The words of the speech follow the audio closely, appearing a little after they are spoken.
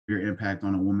impact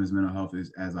on a woman's mental health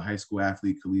as a high school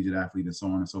athlete, collegiate athlete, and so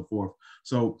on and so forth.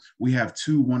 So we have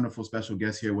two wonderful special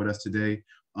guests here with us today.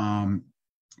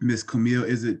 Miss Camille,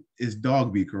 is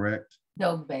Dogby, correct?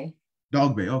 Dogby.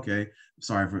 Dogby, okay.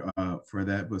 Sorry for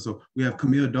that. But so we have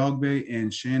Camille Dogby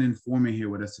and Shannon Foreman here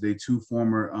with us today, two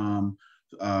former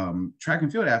track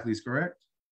and field athletes, correct?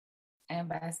 And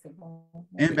basketball.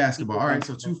 And basketball. All right.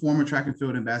 So two former track and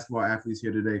field and basketball athletes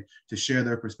here today to share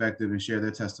their perspective and share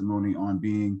their testimony on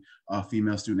being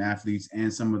female student athletes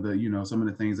and some of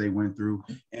the things they went through,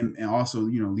 and also,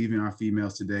 leaving our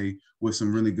females today with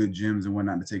some really good gems and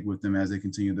whatnot to take with them as they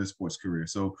continue their sports career.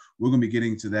 So we're going to be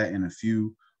getting to that in a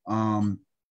few.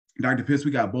 Dr. Pitts,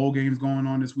 we got bowl games going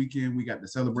on this weekend. We got the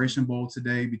Celebration Bowl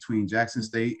today between Jackson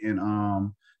State and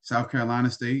South Carolina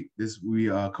State.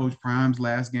 Coach Prime's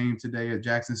last game today at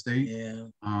Jackson State. Yeah.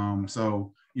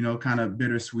 So, kind of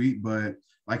bittersweet, but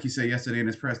like you said yesterday in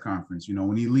his press conference,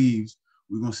 when he leaves,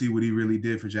 we're going to see what he really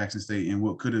did for Jackson State and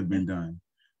what could have been done.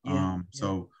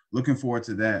 So looking forward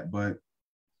to that. But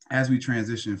as we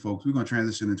transition, folks, we're going to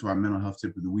transition into our mental health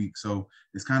tip of the week. So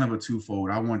it's kind of a twofold.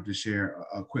 I wanted to share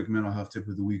a quick mental health tip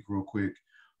of the week real quick,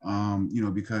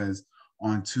 because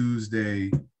on Tuesday,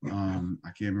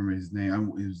 I can't remember his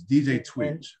name. It was DJ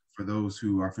Twitch. For those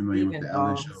who are familiar with the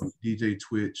Ellen show, DJ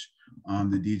Twitch,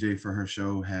 the DJ for her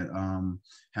show, had an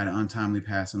untimely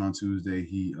passing on Tuesday.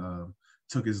 He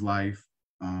took his life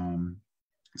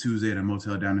Tuesday at a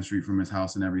motel down the street from his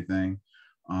house and everything.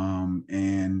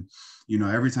 And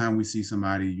every time we see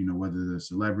somebody, whether they're a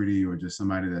celebrity or just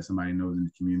somebody that somebody knows in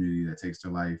the community that takes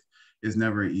their life, it's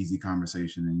never an easy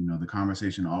conversation. And, the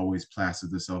conversation always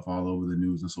plasters itself all over the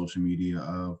news and social media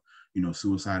of,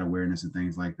 suicide awareness and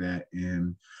things like that.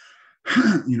 And,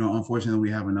 unfortunately,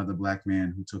 we have another Black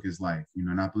man who took his life,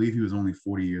 and I believe he was only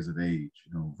 40 years of age,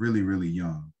 really, really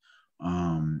young.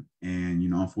 And,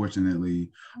 unfortunately,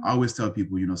 I always tell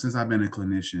people, since I've been a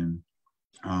clinician,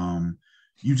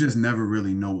 you just never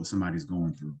really know what somebody's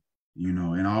going through,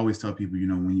 and I always tell people,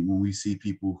 when we see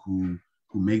people who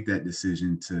make that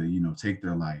decision to, take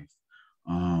their life,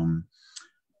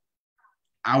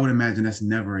 I would imagine that's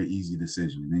never an easy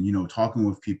decision. And, talking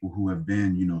with people who have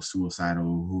been,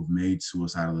 suicidal, who've made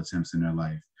suicidal attempts in their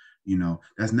life,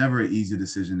 that's never an easy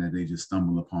decision that they just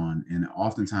stumble upon. And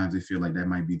oftentimes they feel like that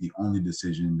might be the only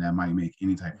decision that might make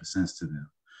any type of sense to them.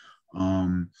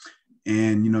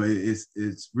 And,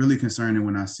 it's really concerning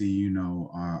when I see,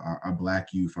 our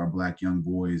Black youth, our Black young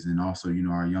boys, and also,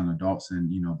 our young adults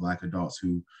and, Black adults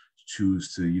who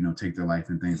choose to, take their life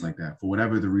and things like that. For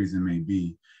whatever the reason may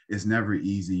be, it's never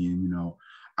easy. And,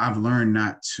 I've learned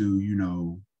not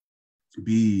to,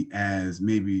 be as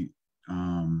maybe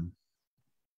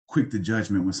quick to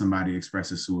judgment when somebody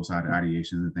expresses suicidal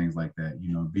ideations and things like that.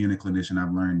 Being a clinician,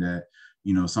 I've learned that,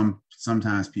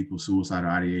 sometimes people's suicidal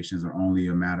ideations are only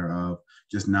a matter of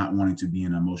just not wanting to be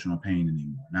in emotional pain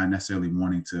anymore, not necessarily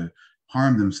wanting to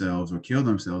harm themselves or kill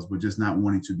themselves, but just not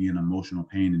wanting to be in emotional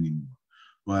pain anymore.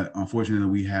 But unfortunately,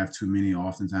 we have too many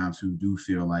oftentimes who do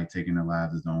feel like taking their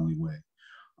lives is the only way.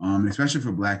 Especially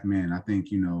for Black men, I think,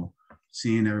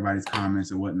 seeing everybody's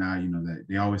comments and whatnot, that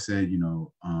they always said,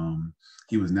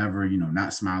 he was never,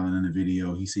 not smiling in the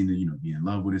video. He seemed to, be in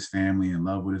love with his family, in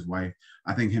love with his wife.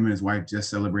 I think him and his wife just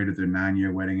celebrated their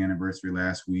 9-year wedding anniversary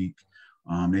last week.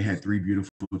 They had 3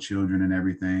 beautiful children and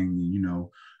everything.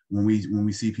 When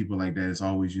we see people like that, it's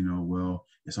always,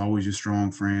 it's always your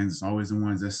strong friends. It's always the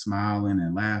ones that's smiling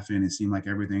and laughing and seem like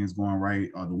everything is going right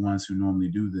are the ones who normally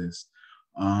do this.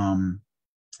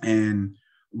 And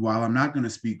while I'm not going to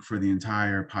speak for the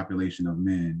entire population of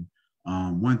men,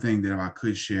 one thing that I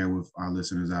could share with our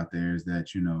listeners out there is that,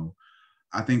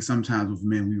 I think sometimes with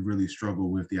men, we really struggle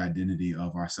with the identity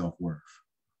of our self-worth.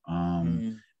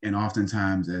 And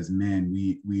oftentimes as men,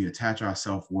 we attach our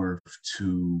self-worth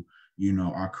to,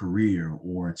 our career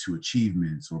or to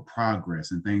achievements or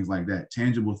progress and things like that,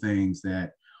 tangible things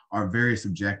that are very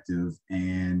subjective.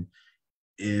 And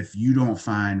if you don't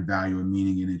find value or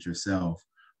meaning in it yourself,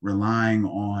 relying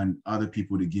on other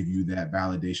people to give you that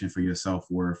validation for your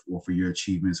self-worth or for your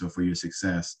achievements or for your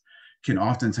success can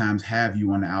oftentimes have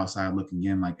you on the outside looking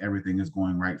in like everything is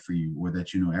going right for you, or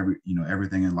that,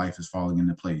 everything in life is falling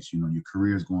into place. Your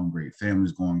career is going great,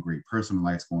 family's going great, personal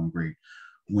life's going great,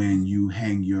 when you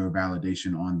hang your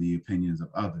validation on the opinions of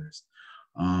others.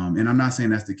 And I'm not saying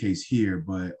that's the case here,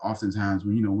 but oftentimes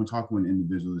when, when talking with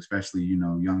individuals, especially,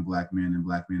 young Black men and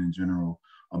Black men in general,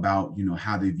 about,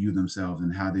 how they view themselves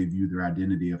and how they view their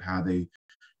identity of how they,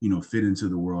 fit into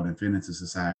the world and fit into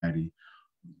society,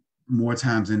 more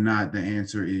times than not, the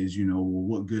answer is, well,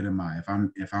 what good am I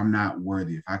if I'm not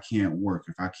worthy, if I can't work,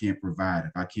 if I can't provide,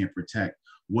 if I can't protect,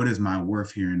 what is my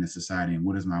worth here in this society, and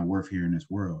what is my worth here in this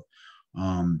world?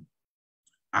 I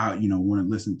want to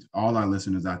listen to all our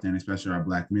listeners out there, and especially our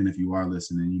Black men. If you are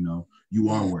listening, you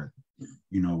are worthy.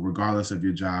 Regardless of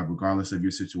your job, regardless of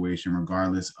your situation,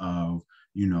 regardless of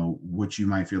what you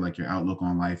might feel like your outlook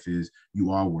on life is,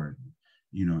 you are worthy.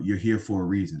 You're here for a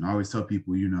reason. I always tell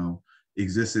people,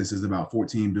 existence is about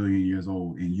 14 billion years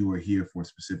old, and you are here for a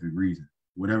specific reason.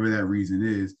 Whatever that reason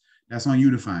is, that's on you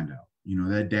to find out.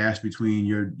 That dash between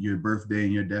your birthday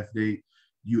and your death date,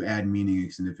 you add meaning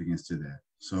and significance to that.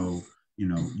 So,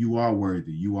 you are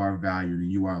worthy, you are valued,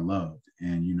 and you are loved.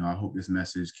 And, I hope this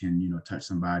message can, touch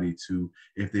somebody to,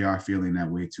 if they are feeling that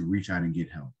way, to reach out and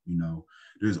get help.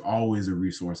 There's always a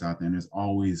resource out there, and there's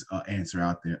always an answer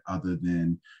out there other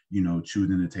than,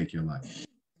 choosing to take your life.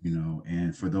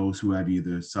 And for those who have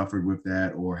either suffered with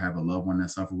that or have a loved one that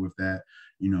suffered with that,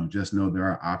 just know there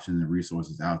are options and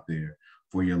resources out there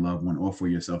for your loved one or for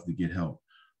yourself to get help.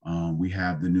 We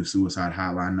have the new suicide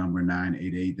hotline number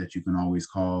 988 that you can always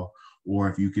call, or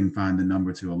if you can find the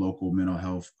number to a local mental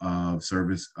health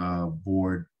service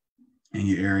board in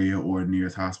your area or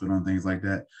nearest hospital and things like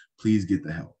that, please get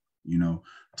the help.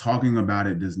 Talking about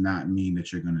it does not mean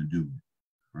that you're going to do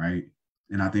it, right?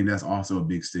 And I think that's also a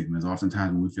big stigma. Is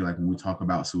oftentimes when we feel like when we talk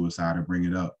about suicide or bring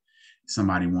it up,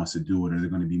 somebody wants to do it, or they're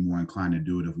going to be more inclined to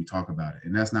do it if we talk about it.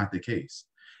 And that's not the case.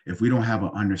 If we don't have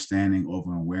an understanding or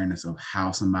an awareness of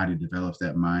how somebody develops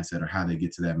that mindset or how they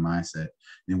get to that mindset,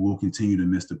 then we'll continue to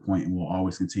miss the point, and we'll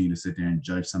always continue to sit there and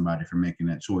judge somebody for making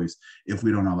that choice if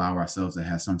we don't allow ourselves to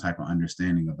have some type of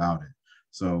understanding about it.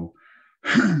 So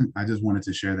I just wanted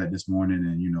to share that this morning,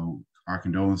 and, our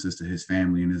condolences to his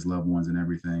family and his loved ones and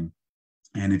everything.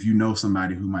 And if you know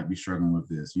somebody who might be struggling with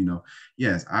this,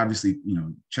 yes, obviously,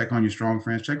 check on your strong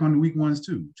friends, check on the weak ones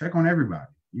too, check on everybody.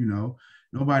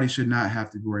 Nobody should not have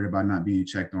to be worried about not being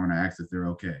checked on or asked if they're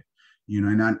okay.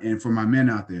 And for my men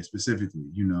out there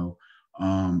specifically,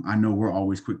 I know we're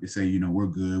always quick to say, we're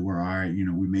good, we're all right,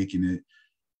 we're making it.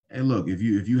 Hey, look, if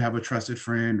you have a trusted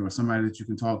friend or somebody that you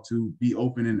can talk to, be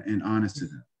open and honest to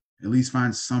them. At least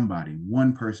find somebody,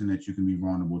 one person that you can be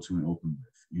vulnerable to and open with.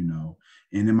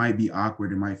 And it might be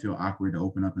awkward. It might feel awkward to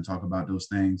open up and talk about those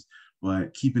things,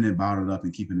 but keeping it bottled up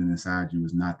and keeping it inside you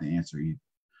is not the answer either.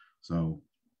 So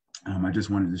I just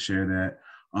wanted to share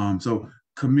that. So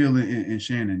Camille and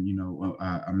Shannon,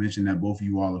 I mentioned that both of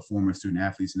you all are former student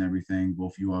athletes and everything.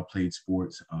 Both of you all played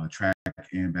sports, track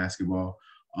and basketball.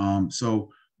 So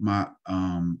my,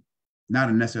 not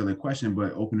a necessarily a question,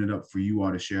 but open it up for you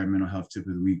all to share a mental health tip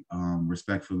of the week,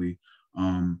 respectfully.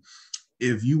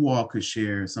 If you all could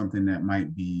share something that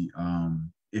might be,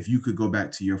 if you could go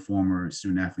back to your former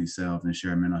student athlete self and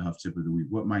share a mental health tip of the week,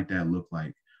 what might that look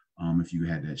like if you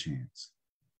had that chance?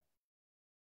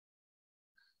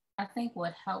 I think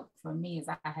what helped for me is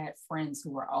I had friends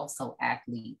who were also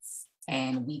athletes,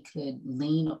 and we could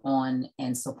lean on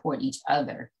and support each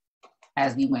other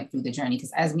as we went through the journey.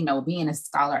 Because as we know, being a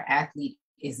scholar athlete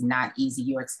is not easy.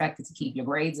 You're expected to keep your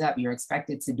grades up. You're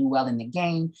expected to do well in the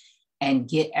game and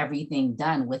get everything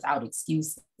done without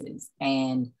excuses.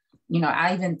 And,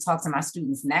 I even talk to my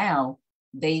students now,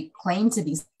 they claim to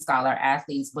be scholar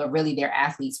athletes, but really they're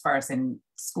athletes first, and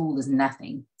school is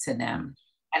nothing to them.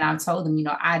 And I've told them,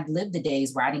 I'd lived the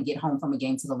days where I didn't get home from a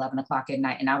game till 11 o'clock at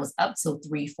night. And I was up till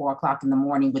 3, 4 o'clock in the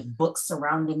morning with books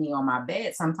surrounding me on my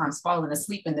bed, sometimes falling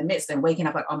asleep in the midst and waking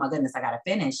up like, oh my goodness, I got to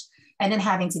finish. And then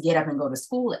having to get up and go to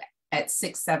school at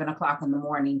 6, 7 o'clock in the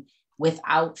morning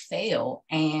without fail.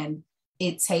 And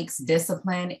it takes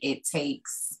discipline. It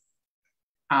takes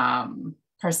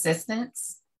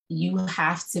persistence. You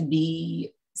have to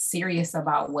be serious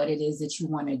about what it is that you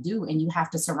want to do. And you have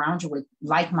to surround you with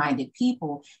like-minded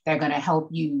people that are going to help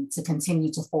you to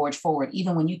continue to forge forward.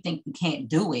 Even when you think you can't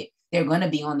do it, they're going to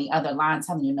be on the other line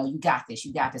telling you, no, you got this,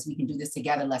 we can do this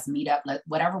together. Let's meet up.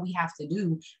 Whatever we have to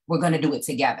do, we're going to do it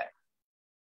together.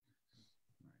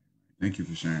 Thank you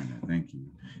for sharing that. Thank you.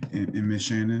 And Ms.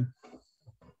 Shannon?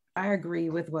 I agree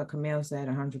with what Camille said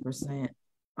 100%.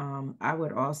 I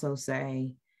would also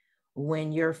say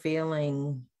when you're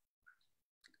feeling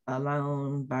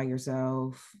alone, by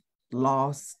yourself,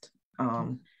 lost,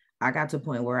 I got to a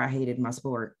point where I hated my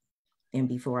sport, and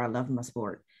before I loved my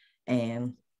sport.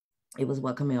 And it was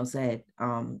what Camille said.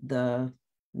 The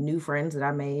new friends that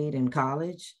I made in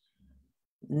college,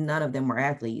 none of them were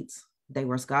athletes. They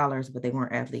were scholars, but they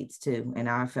weren't athletes too. And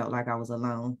I felt like I was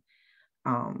alone.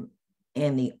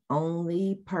 And the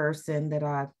only person that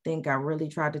I think I really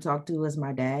tried to talk to was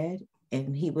my dad.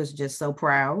 And he was just so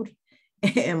proud.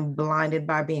 and blinded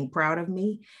by being proud of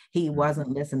me, he wasn't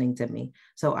listening to me.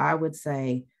 So I would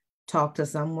say, talk to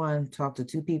someone, talk to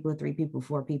 2 people, 3 people,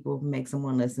 4 people, make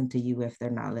someone listen to you if they're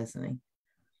not listening.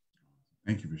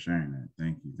 Thank you for sharing that.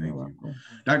 Thank you.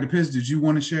 Dr. Pitts, did you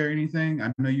want to share anything?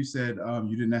 I know you said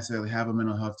you didn't necessarily have a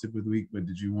mental health tip of the week, but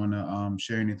did you want to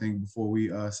share anything before we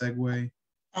segue?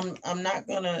 I'm not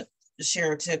going to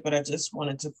share a tip, but I just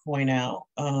wanted to point out,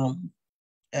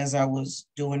 as I was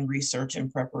doing research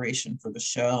in preparation for the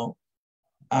show,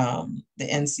 the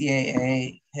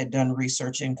NCAA had done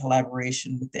research in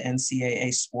collaboration with the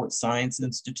NCAA Sports Science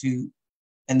Institute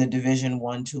and the Division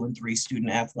 1, 2, and 3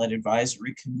 student athlete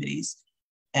advisory committees.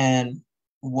 And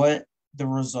what the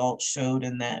results showed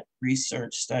in that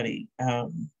research study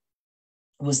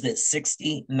was that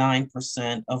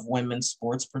 69% of women's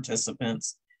sports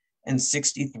participants and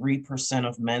 63%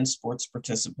 of men's sports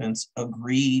participants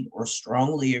agreed or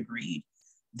strongly agreed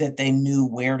that they knew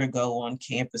where to go on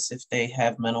campus if they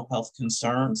have mental health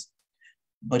concerns.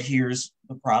 But here's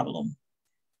the problem.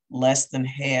 Less than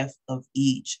half of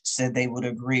each said they would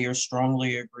agree or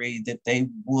strongly agree that they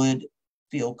would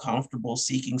feel comfortable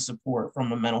seeking support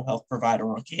from a mental health provider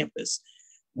on campus.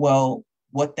 Well,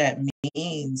 what that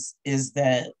means is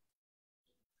that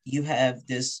you have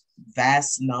this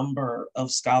vast number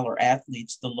of scholar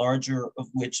athletes, the larger of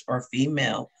which are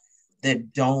female,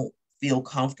 that don't feel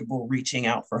comfortable reaching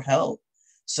out for help.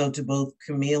 So to both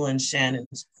Camille and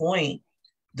Shannon's point,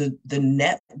 the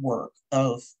network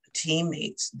of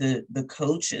teammates, the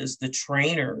coaches, the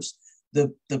trainers,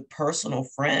 the personal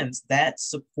friends, that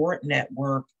support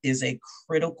network is a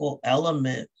critical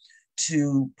element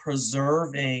to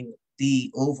preserving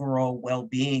the overall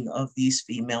well-being of these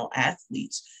female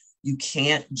athletes. You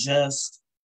can't just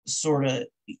sort of,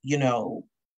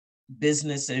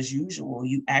 business as usual.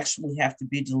 You actually have to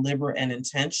be deliberate and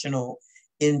intentional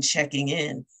in checking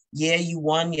in. Yeah, you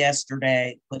won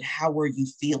yesterday, but how are you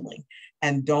feeling?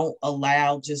 And don't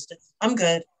allow just, I'm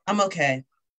good, I'm okay.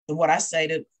 And what I say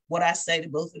to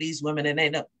both of these women, and they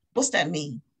know, what's that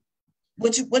mean?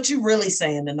 What you really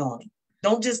saying to Ronnie?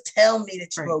 Don't just tell me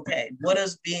that you're okay. What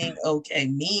does being okay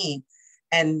mean?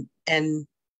 And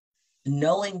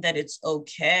knowing that it's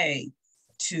okay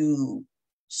to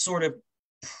sort of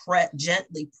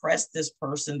gently press this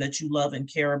person that you love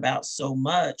and care about so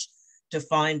much to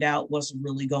find out what's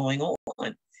really going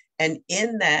on. And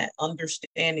in that,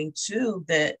 understanding too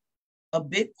that a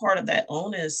big part of that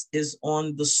onus is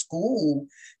on the school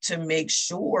to make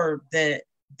sure that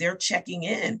they're checking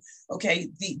in. Okay,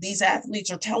 these athletes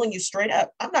are telling you straight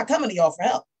up, I'm not coming to y'all for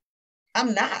help.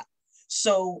 I'm not.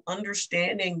 So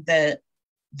understanding that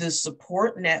the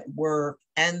support network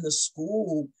and the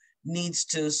school needs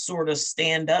to sort of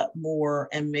stand up more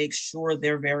and make sure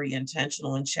they're very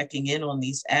intentional in checking in on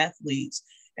these athletes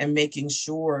and making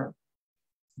sure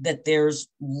that there's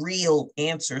real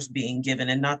answers being given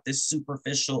and not this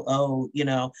superficial,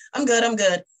 I'm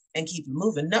good, and keep it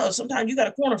moving. No, sometimes you got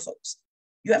to corner folks.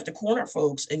 You have to corner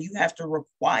folks and you have to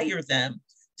require them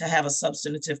to have a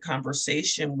substantive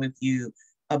conversation with you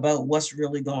about what's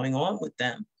really going on with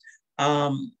them.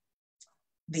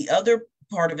 The other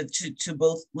part of it, to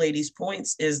both ladies'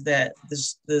 points, is that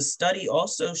the study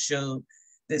also showed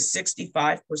that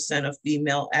 65% of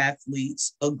female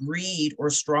athletes agreed or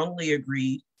strongly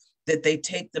agreed that they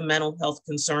take the mental health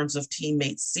concerns of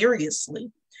teammates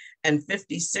seriously. And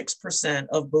 56%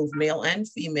 of both male and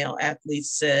female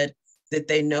athletes said that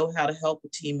they know how to help a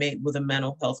teammate with a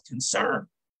mental health concern.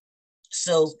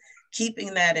 So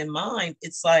keeping that in mind,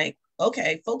 it's like,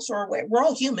 okay, folks are aware, we're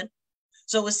all human.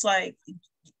 So it's like,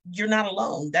 you're not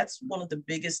alone. That's one of the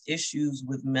biggest issues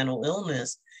with mental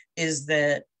illness, is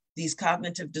that these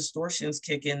cognitive distortions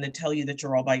kick in that tell you that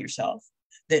you're all by yourself,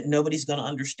 that nobody's going to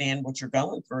understand what you're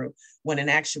going through, when in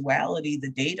actuality,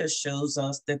 the data shows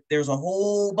us that there's a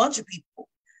whole bunch of people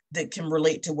that can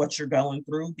relate to what you're going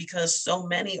through, because so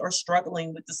many are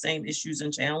struggling with the same issues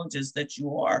and challenges that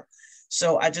you are.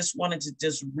 So I just wanted to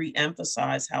just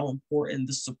re-emphasize how important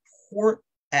the support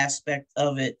aspect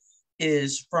of it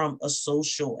is from a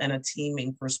social and a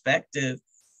teaming perspective,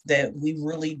 that we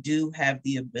really do have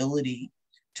the ability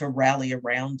to rally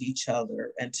around each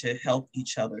other and to help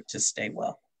each other to stay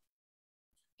well.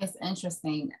 It's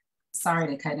interesting. Sorry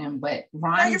to cut in, but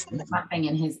Ronnie said something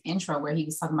in his intro where he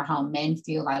was talking about how men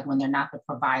feel like when they're not the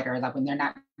provider, like when they're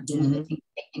not doing the things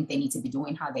they think they need to be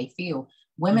doing, how they feel.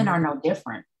 Women are no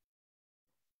different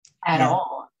at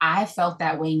all. I felt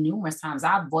that way numerous times.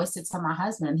 I voiced it to my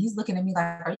husband and he's looking at me like,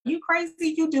 are you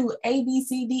crazy? You do A, B,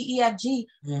 C, D, E, F, G.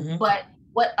 But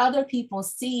what other people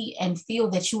see and feel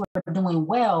that you are doing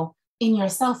well in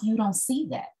yourself, you don't see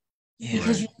that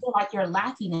because you feel like you're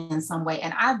lacking in some way.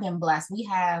 And I've been blessed. We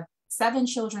have 7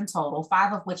 children total,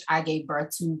 5 of which I gave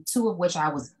birth to, 2 of which I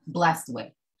was blessed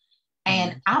with.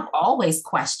 And I've always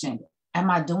questioned, am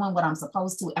I doing what I'm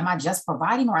supposed to? Am I just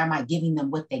providing, or am I giving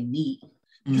them what they need?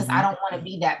 Because I don't want to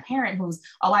be that parent who's,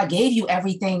 oh, I gave you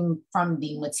everything from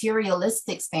the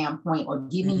materialistic standpoint or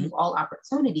giving you all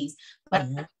opportunities, but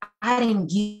I didn't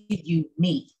give you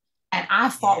me. And I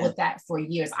fought with that for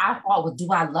years. I fought with, do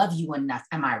I love you enough?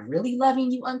 Am I really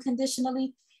loving you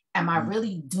unconditionally? Am I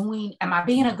really am I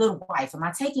being a good wife? Am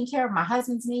I taking care of my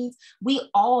husband's needs? We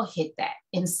all hit that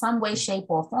in some way, shape,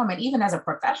 or form. And even as a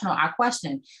professional, I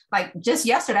question, like just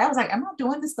yesterday, I was like, am I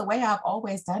doing this the way I've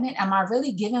always done it? Am I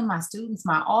really giving my students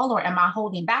my all, or am I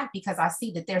holding back because I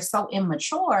see that they're so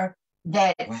immature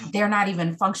that they're not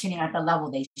even functioning at the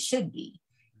level they should be?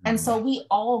 And so we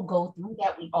all go through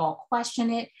that. We all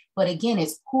question it. But again,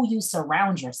 it's who you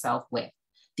surround yourself with.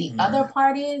 The other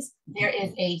part is there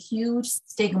is a huge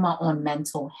stigma on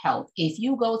mental health. If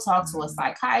you go talk to a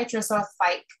psychiatrist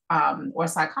or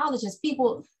psychologist,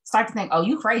 people start to think, oh,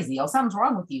 you crazy, oh, something's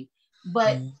wrong with you.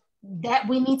 But that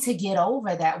we need to get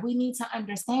over that. We need to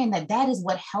understand that that is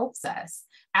what helps us.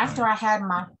 After I had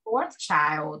my 4th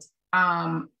child,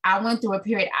 I went through a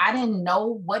period. I didn't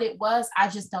know what it was. I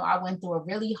just know I went through a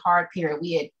really hard period.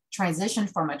 We had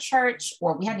transitioned from a church,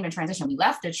 or we hadn't even transitioned. We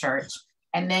left a church.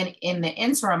 And then in the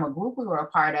interim, a group we were a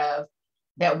part of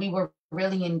that we were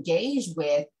really engaged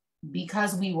with,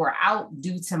 because we were out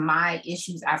due to my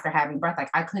issues after having birth. Like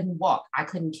I couldn't walk. I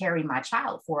couldn't carry my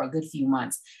child for a good few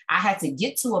months. I had to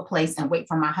get to a place and wait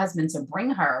for my husband to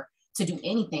bring her to do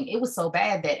anything. It was so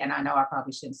bad that, and I know I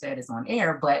probably shouldn't say this on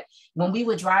air, but when we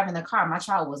would drive in the car, my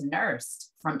child was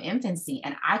nursed from infancy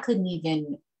and I couldn't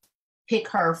even pick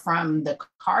her from the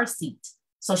car seat.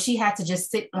 So she had to just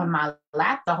sit on my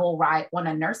lap the whole ride on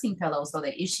a nursing pillow so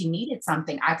that if she needed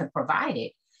something, I could provide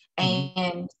it.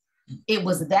 And it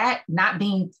was that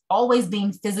always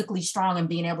being physically strong and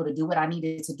being able to do what I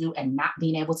needed to do and not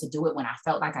being able to do it when I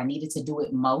felt like I needed to do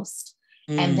it most.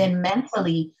 And then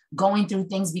mentally going through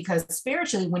things, because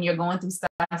spiritually, when you're going through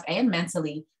stuff and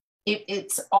mentally,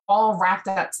 it's all wrapped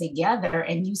up together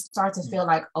and you start to feel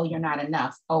like, oh, you're not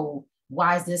enough. Oh,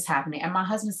 why is this happening? And my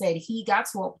husband said he got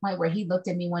to a point where he looked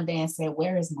at me one day and said,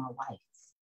 where is my wife?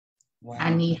 Wow.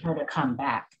 I need her to come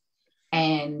back.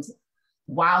 And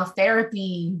while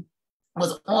therapy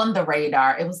was on the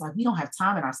radar, it was like, we don't have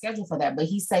time in our schedule for that. But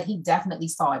he said he definitely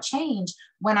saw a change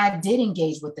when I did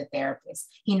engage with the therapist.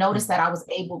 He noticed that I was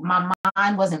my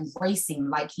mind wasn't racing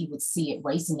like he would see it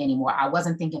racing anymore. I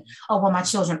wasn't thinking, oh, well, my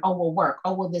children, oh, well, work,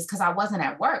 oh, well, this, because I wasn't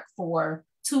at work for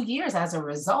 2 years as a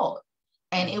result.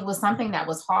 And it was something that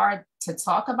was hard to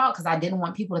talk about because I didn't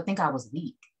want people to think I was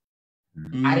weak.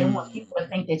 I didn't want people to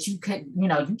think that you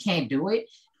can't do it.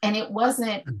 And it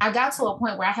wasn't, I got to a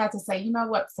point where I had to say, you know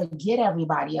what, forget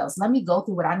everybody else. Let me go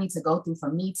through what I need to go through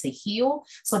for me to heal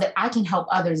so that I can help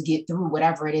others get through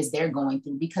whatever it is they're going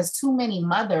through. Because too many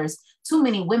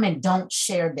women don't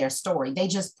share their story. They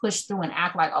just push through and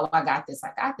act like, oh, I got this.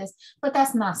 But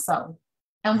that's not so.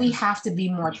 And we have to be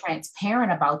more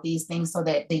transparent about these things so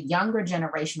that the younger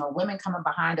generation or women coming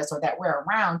behind us or that we're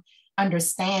around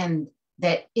understand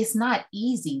that it's not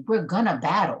easy. We're gonna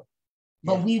battle,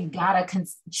 but we've got to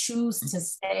choose to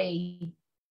stay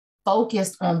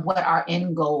focused on what our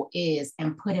end goal is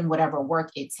and put in whatever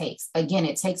work it takes. Again,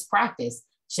 it takes practice,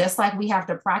 just like we have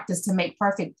to practice to make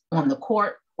perfect on the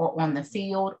court or on the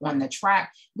field, on the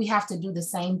track. We have to do the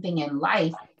same thing in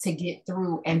life to get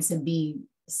through and to be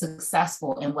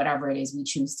successful in whatever it is we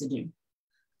choose to do.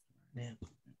 Yeah.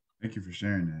 Thank you for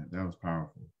sharing that. That was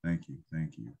powerful. Thank you.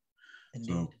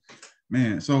 Indeed.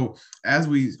 So as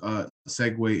we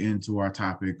segue into our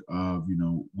topic of,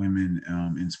 women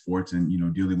in sports and,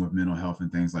 dealing with mental health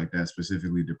and things like that,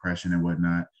 specifically depression and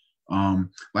whatnot,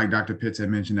 like Dr. Pitts had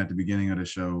mentioned at the beginning of the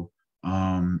show,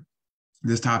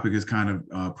 this topic is kind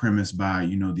of premised by,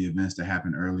 the events that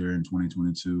happened earlier in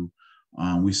 2022.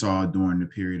 We saw during the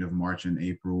period of March and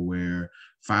April where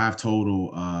 5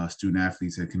 total student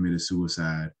athletes had committed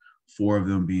suicide, 4 of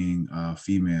them being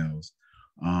females.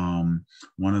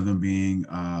 One of them being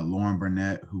Lauren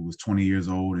Burnett, who was 20 years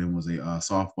old and was a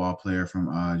softball player from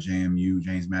JMU,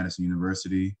 James Madison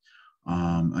University.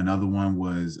 Another one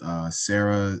was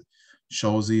Sarah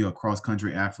Schulze, a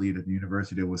cross-country athlete at the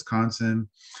University of Wisconsin,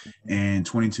 and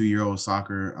 22-year-old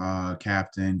soccer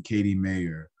captain Katie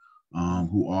Mayer,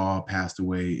 who all passed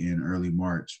away in early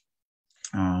March.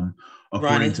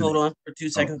 Ronnie, hold on for 2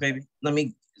 seconds, baby.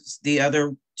 The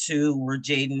other 2 were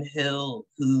Jaden Hill,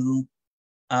 who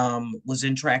was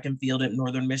in track and field at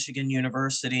Northern Michigan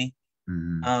University.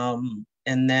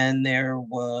 And then there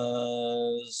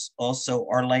was also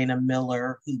Arlena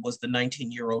Miller, who was the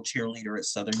 19-year-old cheerleader at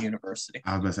Southern University.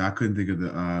 I was about to say, I couldn't think of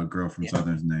the girl from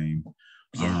Southern's name.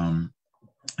 Yeah.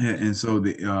 And so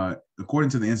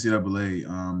according to the NCAA,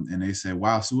 and they said,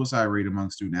 while suicide rate among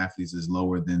student athletes is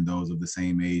lower than those of the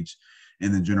same age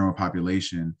in the general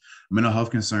population, mental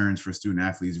health concerns for student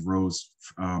athletes rose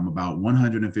about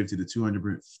 150 to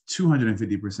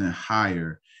 250%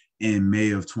 higher in May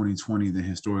of 2020 than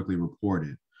historically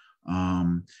reported.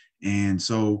 And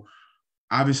so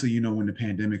obviously, when the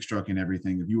pandemic struck and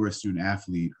everything, if you were a student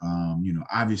athlete,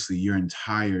 obviously your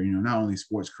entire, not only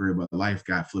sports career, but life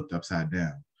got flipped upside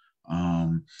down.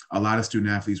 A lot of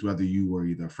student athletes, whether you were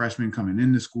either a freshman coming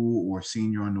into school or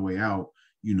senior on the way out,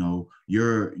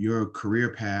 your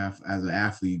career path as an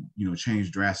athlete,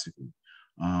 changed drastically.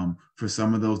 For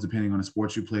some of those, depending on the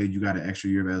sports you played, you got an extra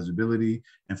year of eligibility.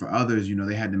 And for others,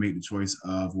 they had to make the choice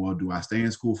of, well, do I stay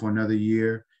in school for another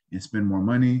year and spend more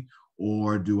money?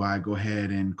 Or do I go ahead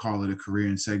and call it a career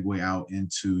and segue out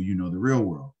into, the real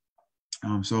world?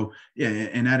 So yeah,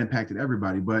 and that impacted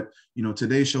everybody. But,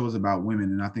 today's show is about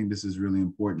women, and I think this is really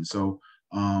important. So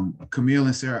Camille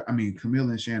and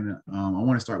Shannon, I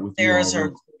want to start with Sarah's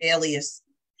her alias.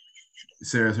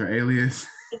 Sarah's her alias.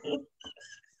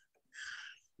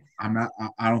 I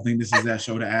don't think this is that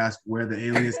show to ask where the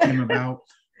alias came about,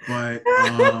 but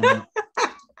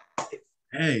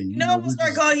hey, I'm gonna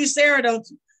start calling you Sarah, don't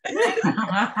you?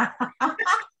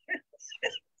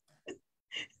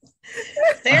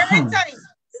 Sarah tight.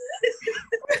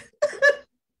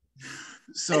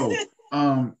 So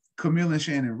Camille and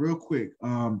Shannon, real quick,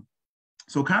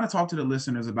 so kind of talk to the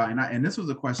listeners about, and this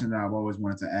was a question that I've always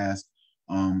wanted to ask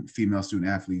female student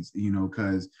athletes,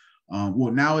 because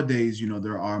nowadays,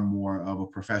 there are more of a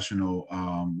professional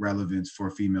relevance for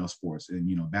female sports,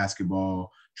 and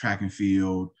basketball, track and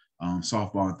field,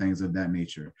 softball, and things of that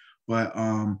nature. But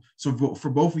so for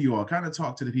both of you all, kind of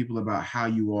talk to the people about how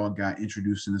you all got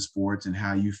introduced into sports and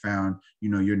how you found,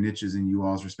 your niches in you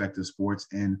all's respective sports,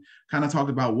 and kind of talk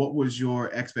about what was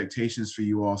your expectations for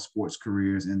you all sports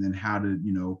careers, and then how did,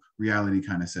 reality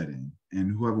kind of set in.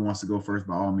 And whoever wants to go first,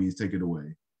 by all means, take it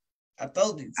away. I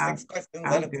told you 6 questions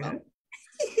at a time.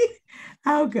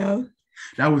 I'll go.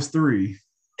 That was 3.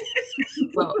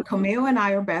 Well, Camille and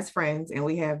I are best friends, and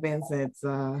we have been since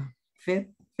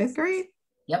fifth grade.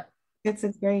 Yep.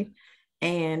 6th grade.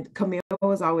 And Camille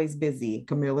was always busy.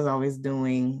 Camille was always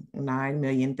doing 9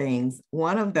 million things.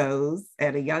 One of those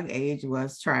at a young age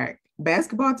was track.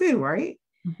 Basketball too, right?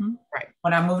 Mm-hmm. Right.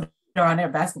 When I moved around there,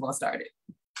 basketball started.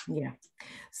 Yeah.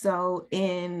 So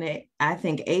in, I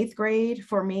think, 8th grade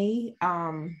for me,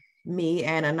 me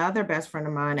and another best friend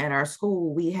of mine at our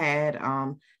school, we had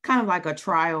kind of like a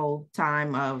trial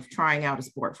time of trying out a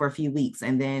sport for a few weeks.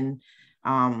 And then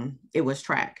it was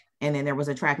track. And then there was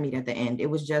a track meet at the end. It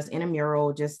was just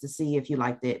intramural, just to see if you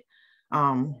liked it.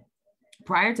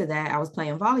 Prior to that, I was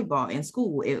playing volleyball in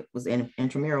school. It was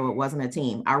intramural. It wasn't a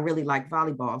team. I really liked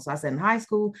volleyball. So I said in high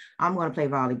school, I'm going to play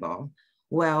volleyball.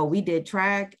 Well, we did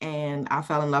track and I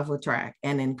fell in love with track.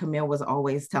 And then Camille was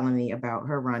always telling me about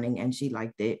her running and she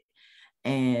liked it.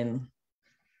 And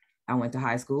I went to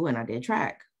high school and I did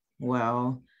track.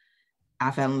 Well,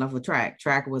 I fell in love with track.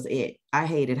 Track was it. I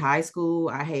hated high school.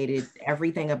 I hated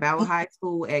everything about high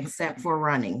school except for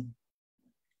running.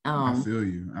 I feel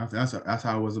you. That's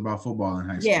how it was about football in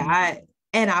high school. Yeah,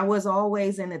 I was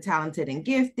always in the talented and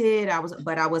gifted.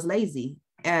 But I was lazy.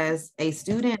 As a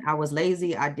student, I was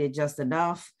lazy. I did just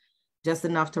enough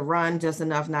to run, just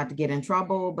enough not to get in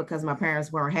trouble because my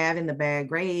parents weren't having the bad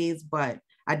grades, but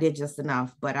I did just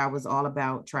enough. But I was all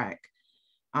about track.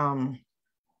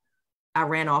 I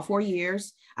ran all 4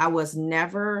 years. I was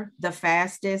never the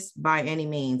fastest by any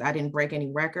means. I didn't break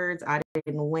any records. I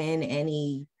didn't win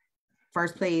any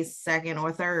first place, second,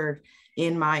 or third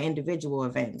in my individual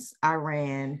events. I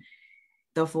ran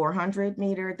the 400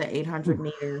 meter, the 800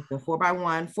 meter, the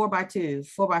 4x1, 4x2,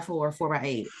 4x4,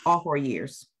 4x8, all 4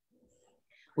 years.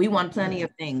 We won plenty of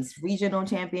things, regional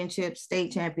championships,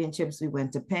 state championships. We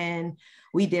went to Penn.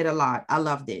 We did a lot. I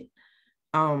loved it.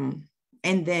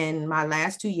 And then my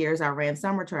last 2 years, I ran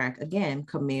summer track. Again,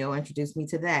 Camille introduced me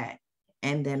to that.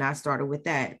 And then I started with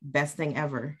that. Best thing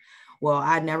ever. Well,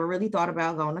 I never really thought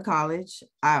about going to college.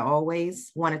 I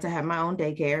always wanted to have my own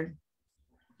daycare.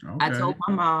 Okay. I told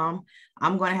my mom,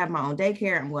 I'm going to have my own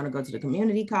daycare. I'm going to go to the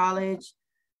community college.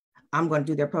 I'm going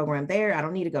to do their program there. I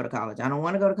don't need to go to college. I don't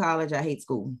want to go to college. I hate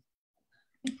school.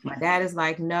 My dad is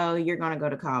like, no, you're going to go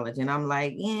to college. And I'm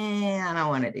like, yeah, I don't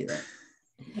want to do that.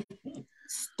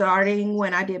 Starting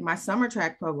when I did my summer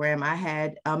track program, I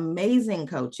had amazing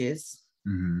coaches.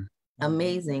 Mm-hmm.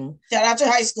 Amazing. Shout out to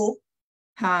high school.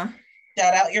 Huh?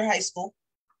 Shout out your high school.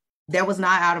 That was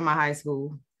not out of my high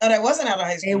school. Oh, that wasn't out of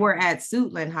high school. They were at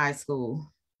Suitland High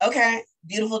School. Okay.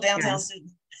 Beautiful downtown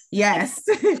Suitland. Yes.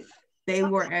 They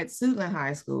were at Suitland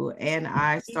High School, and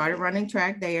I started running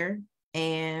track there,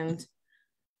 and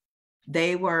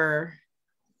they were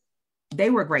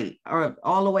great, or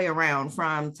all the way around,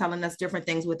 from telling us different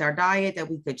things with our diet that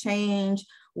we could change,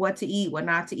 what to eat, what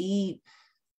not to eat.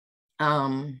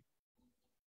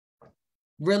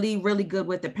 Really, really good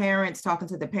with the parents, talking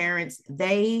to the parents.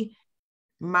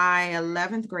 My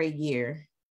 11th grade year,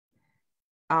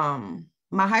 my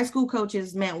high school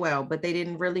coaches meant well, but they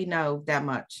didn't really know that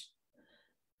much.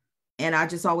 And I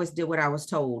just always did what I was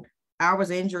told. I was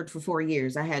injured for 4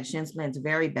 years. I had shin splints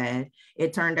very bad.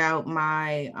 It turned out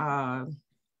my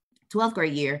 12th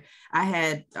grade year, I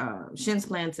had shin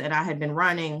splints, and I had been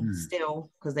running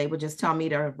still, because they would just tell me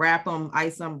to wrap them,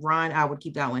 ice them, run. I would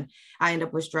keep going. I ended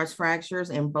up with stress fractures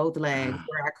in both legs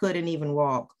where I couldn't even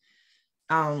walk.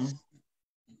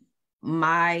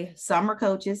 My summer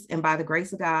coaches, and by the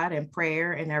grace of God and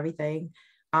prayer and everything,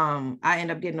 I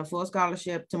ended up getting a full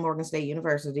scholarship to Morgan State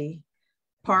University.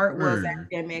 Part was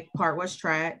academic, part was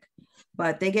track,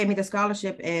 but they gave me the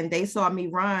scholarship, and they saw me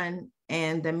run.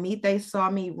 And the meet they saw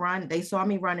me run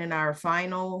in our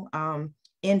final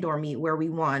indoor meet where we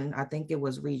won. I think it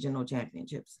was regional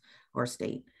championships or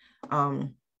state.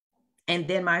 And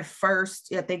then my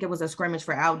first, I think it was a scrimmage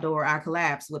for outdoor, I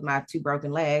collapsed with my 2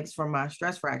 broken legs from my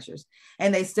stress fractures,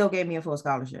 and they still gave me a full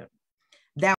scholarship.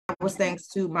 That was thanks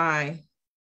to my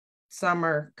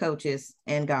summer coaches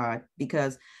and God,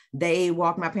 because they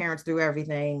walked my parents through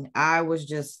everything. I was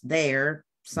just there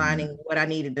signing what I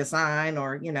needed to sign,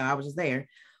 or, I was just there.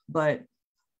 But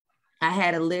I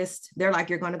had a list. They're like,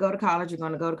 you're going to go to college. You're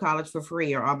going to go to college for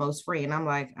free or almost free. And I'm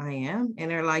like, I am.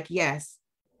 And they're like, yes,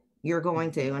 you're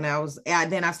going to. And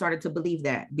then I started to believe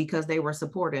that, because they were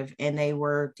supportive and they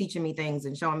were teaching me things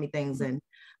and showing me things, and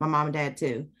my mom and dad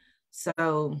too.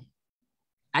 So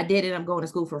I did it. I'm going to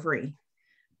school for free.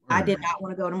 I did not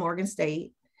want to go to Morgan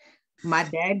State. My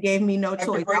dad gave me no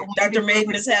choice. Dr.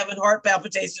 Maiden is having heart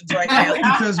palpitations right now.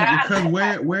 because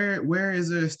where is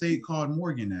there a state called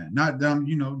Morgan at? Not dumb,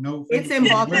 no. It's in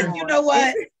Baltimore. You know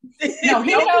what? No,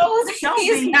 he knows. Don't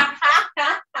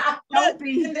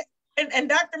be. And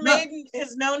Dr. Maiden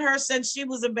has known her since she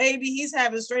was a baby. He's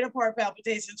having straight up heart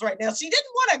palpitations right now. She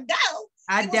didn't want to go.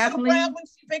 I definitely, so proud when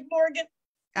she picked Morgan.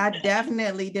 I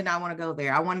definitely did not want to go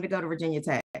there. I wanted to go to Virginia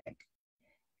Tech.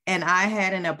 And I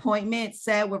had an appointment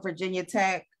set with Virginia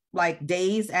Tech like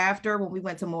days after when we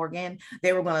went to Morgan.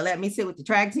 They were going to let me sit with the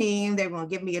track team. They were going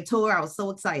to give me a tour. I was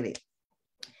so excited.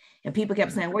 And people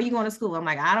kept saying, where are you going to school? I'm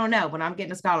like, I don't know, but I'm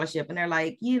getting a scholarship. And they're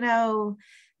like, you're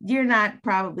not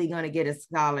probably going to get a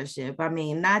scholarship. I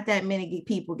mean, not that many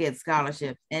people get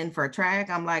scholarships. And for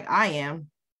track, I'm like, I am.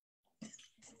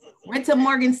 Went to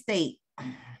Morgan State.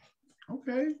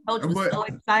 Okay. Coach was so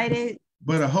excited.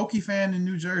 But a Hokie fan in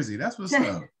New Jersey. That's what's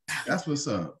up. That's what's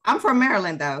up. I'm from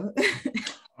Maryland, though.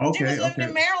 Okay. She was living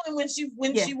in Maryland when she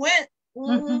went.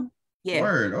 Mm-hmm. Yeah.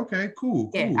 Word. Okay. Cool.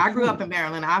 Yeah. I grew up in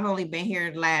Maryland. I've only been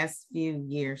here the last few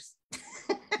years.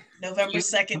 November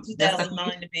 2nd,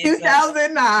 2009 to be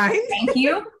 2009. Thank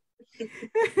you.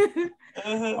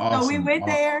 Awesome. So we went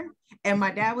there, and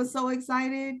my dad was so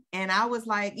excited, and I was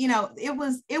like, it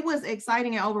was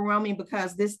exciting and overwhelming,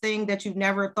 because this thing that you've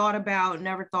never thought about,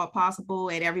 never thought possible,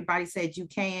 and everybody said you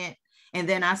can't. And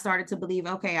then I started to believe,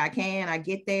 okay, I can. I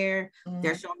get there.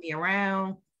 They're showing me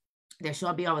around. They're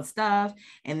showing me all the stuff.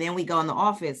 And then we go in the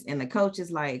office, and the coach is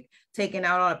like taking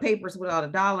out all the papers with all the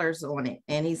dollars on it.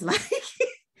 And he's like,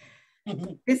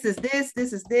 this is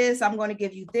this. I'm going to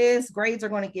give you this. Grades are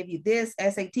going to give you this.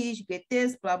 SATs, you get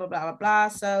this, blah, blah, blah, blah, blah.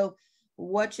 So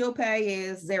what you'll pay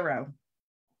is $0.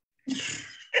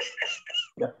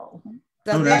 So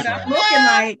then I'm looking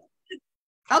like,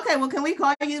 okay, well, can we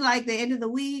call you like the end of the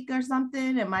week or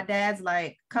something? And my dad's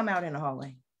like, come out in the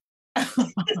hallway.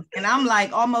 And I'm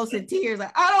like almost in tears,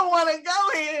 like, I don't want to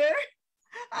go here.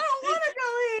 I don't want to go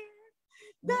here.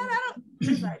 Dad, I don't.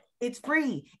 He's like, it's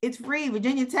free. It's free.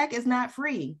 Virginia Tech is not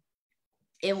free.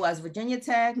 It was Virginia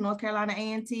Tech, North Carolina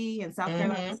A&T, and South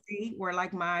Carolina State were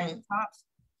like my tops.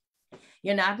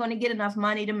 You're not going to get enough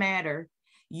money to matter.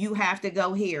 You have to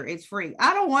go here. It's free.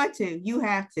 I don't want to. You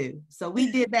have to. So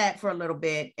we did that for a little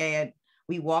bit, and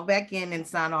we walked back in and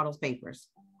signed all those papers.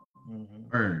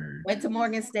 Went to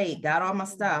Morgan State, got all my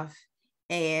stuff,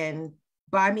 and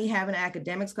by me having an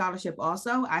academic scholarship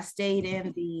also, I stayed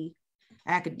in the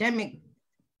academic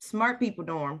smart people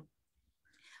dorm,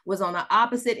 was on the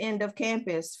opposite end of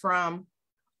campus from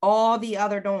all the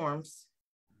other dorms.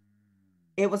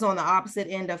 It was on the opposite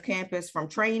end of campus from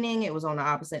training. It was on the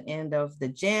opposite end of the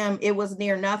gym. It was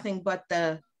near nothing but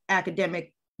the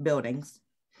academic buildings.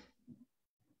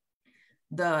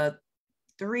 The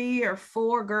 3 or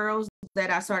 4 girls that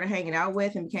I started hanging out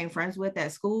with and became friends with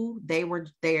at school, they were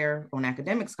there on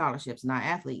academic scholarships, not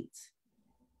athletes.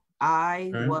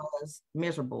 I was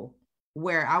miserable,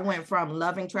 where I went from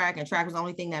loving track, and track was the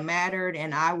only thing that mattered,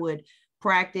 and I would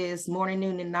practice morning,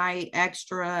 noon, and night,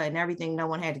 extra, and everything no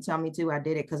one had to tell me to. I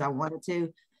did it because I wanted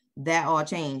to. That all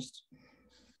changed.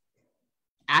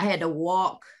 I had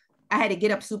to get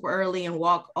up super early and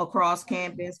walk across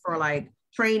campus for like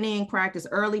training, practice,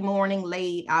 early morning,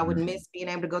 late. I would miss being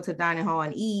able to go to the dining hall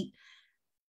and eat.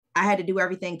 I had to do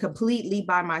everything completely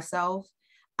by myself.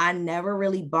 I never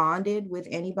really bonded with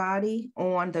anybody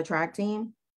on the track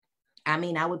team. I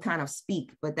mean, I would kind of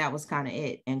speak, but that was kind of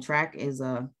it. And track is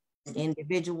a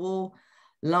individual,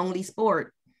 lonely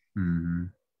sport. The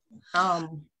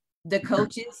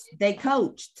coaches, they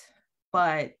coached,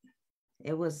 but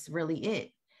it was really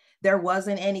it. There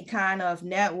wasn't any kind of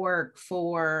network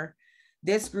for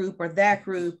this group or that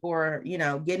group, or, you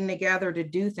know, getting together to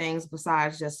do things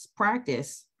besides just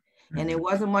practice. And there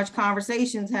wasn't much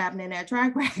conversations happening at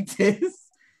track practice.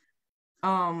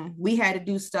 We had to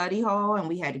do study hall, and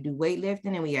we had to do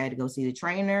weightlifting, and we had to go see the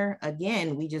trainer.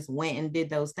 Again, we just went and did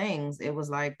those things. It was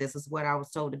like, this is what I was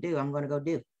told to do. I'm going to go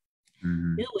do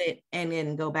it, and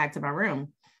then go back to my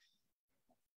room.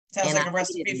 Sounds like a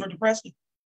recipe for depression.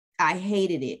 I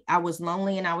hated it. I was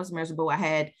lonely and I was miserable. I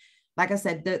had, like I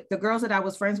said, the girls that I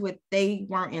was friends with, they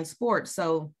weren't in sports.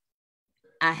 So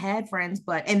I had friends,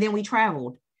 and then we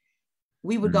traveled.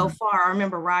 We would go far. I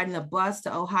remember riding a bus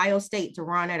to Ohio State to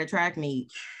run at a track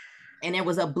meet, and it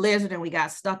was a blizzard and we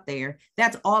got stuck there.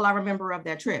 That's all I remember of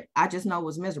that trip. I just know it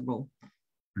was miserable.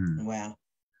 Wow.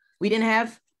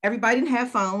 Everybody didn't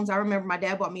have phones. I remember my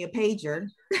dad bought me a pager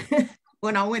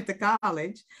when I went to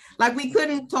college. Like, we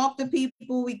couldn't talk to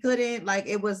people. We couldn't, like,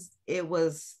 it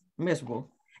was miserable.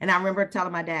 And I remember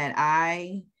telling my dad,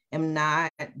 I am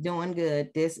not doing good.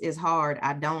 This is hard.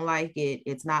 I don't like it.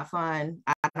 It's not fun.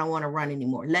 I don't want to run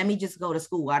anymore. Let me just go to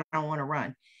school. I don't want to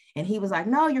run. And he was like,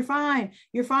 no, you're fine.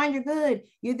 You're fine. You're good.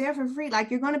 You're there for free.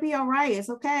 Like, you're going to be all right. It's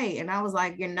okay. And I was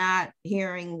like, you're not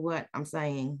hearing what I'm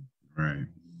saying. Right.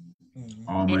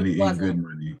 All money ain't good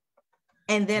money.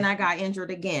 And then I got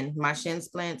injured again. My shin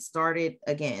splint started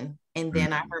again. And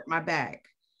then I hurt my back.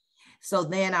 So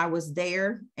then I was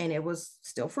there, and it was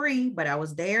still free, but I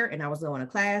was there and I was going to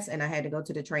class, and I had to go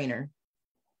to the trainer.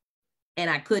 And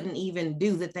I couldn't even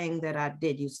do the thing that I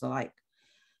did used to like.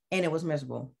 And it was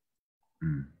miserable.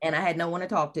 And I had no one to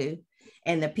talk to.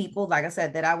 And the people, like I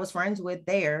said, that I was friends with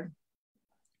there,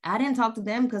 I didn't talk to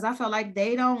them because I felt like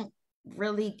they don't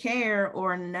really care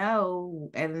or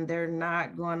know, and they're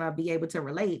not going to be able to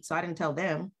relate. So I didn't tell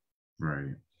them.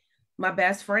 Right. My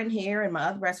best friend here and my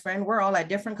other best friend, we're all at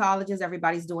different colleges.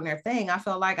 Everybody's doing their thing. I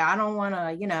felt like I don't want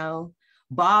to, you know,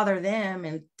 bother them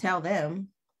and tell them.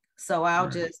 So I'll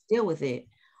just deal with it.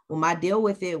 Well, my deal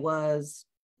with it was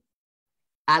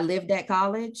I lived at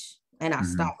college and I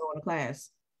stopped going to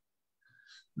class.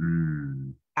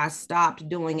 I stopped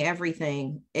doing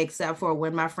everything except for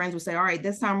when my friends would say, all right,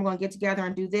 this time we're going to get together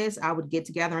and do this. I would get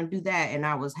together and do that. And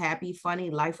I was happy,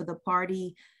 funny, life of the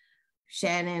party.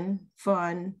 Shannon,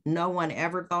 fun. No one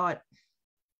ever thought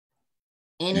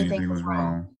anything was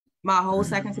wrong. My whole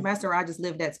second semester, I just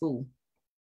lived at school.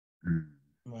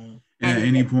 At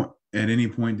any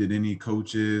point, did any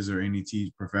coaches or any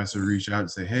professor reach out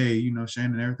and say, "Hey, you know,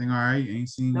 Shannon, everything all right? Ain't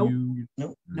seen you."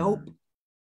 Nope.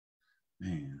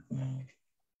 Man.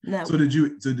 No. So did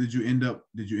you end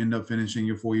up finishing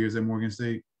your 4 years at Morgan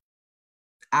State?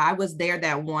 I was there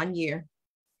that 1 year,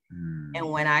 and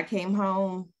when I came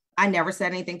home, I never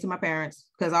said anything to my parents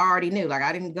because I already knew, like,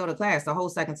 I didn't go to class the whole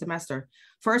second semester.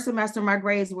 First semester, my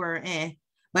grades were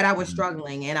but I was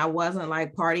struggling, and I wasn't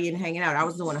like partying, hanging out. I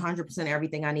was doing 100%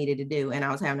 everything I needed to do, and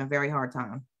I was having a very hard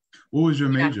time. What was your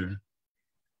major?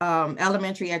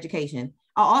 Elementary education.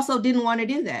 I also didn't want to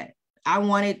do that. I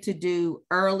wanted to do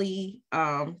early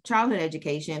childhood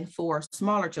education for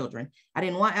smaller children. I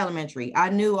didn't want elementary. I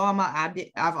knew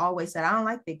I've always said, I don't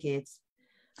like big kids.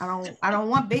 I don't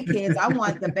want big kids. I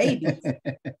want the babies.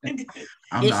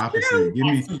 I'm the opposite.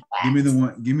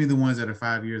 Give me the ones that are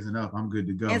 5 years and up. I'm good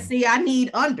to go. And see, I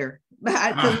need under,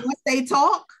 because once they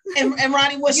talk. And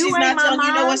Ronnie, what she's not telling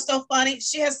you know what's so funny?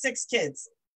 She has 6 kids.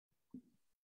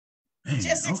 Man, she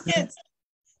has 6 kids.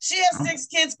 She has 6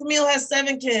 kids. Camille has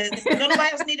 7 kids.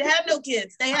 Nobody else need to have no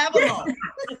kids. They have them all.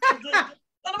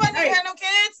 Nobody need to have no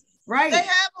kids. Right. They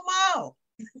have them all.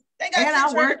 And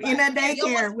I work in a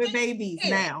daycare with babies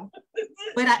now.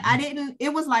 But I didn't,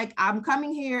 it was like, I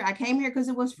came here because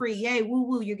it was free. Yay, woo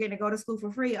woo, you're gonna go to school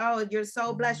for free. Oh, you're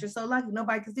so blessed, you're so lucky,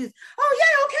 nobody can do this. Oh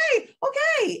yeah,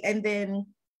 okay. And then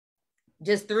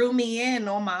just threw me in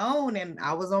on my own, and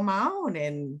I was on my own,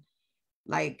 and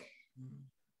like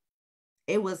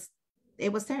it was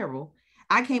terrible.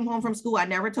 I came home from school. I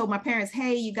never told my parents,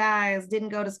 hey, you guys didn't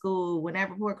go to school. When that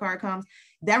report card comes,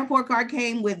 that report card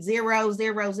came with 0,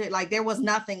 0, 0. Like there was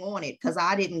nothing on it because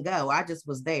I didn't go. I just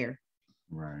was there.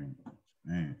 Right,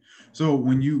 man. So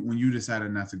when you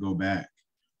decided not to go back,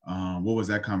 what was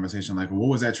that conversation like? What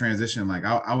was that transition like?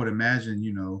 I would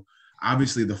imagine,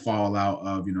 obviously the fallout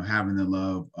of, having the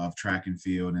love of track and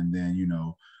field, and then,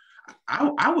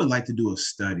 I would like to do a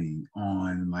study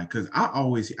on because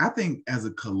I think as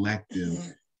a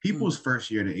collective, people's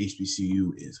first year at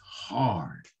HBCU is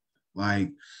hard.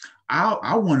 Like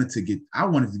I wanted to get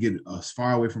as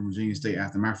far away from Virginia State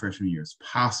after my freshman year as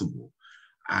possible.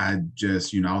 I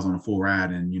just, I was on a full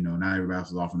ride, and, not everybody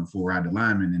else was off on a full ride to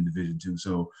lineman in Division II.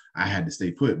 So I had to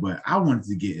stay put, but I wanted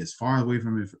to get as far away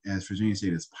from it as Virginia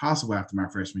State as possible after my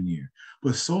freshman year.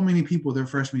 But so many people, their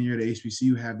freshman year at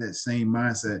HBCU have that same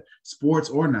mindset, sports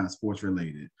or not sports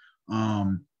related.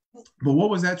 But what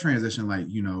was that transition like,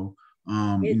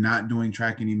 not doing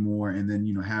track anymore, and then,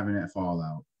 having that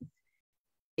fallout?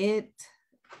 It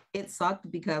sucked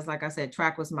because, like I said,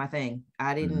 track was my thing.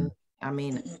 I didn't,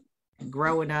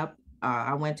 growing up,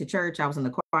 I went to church. I was in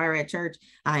the choir at church.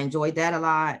 I enjoyed that a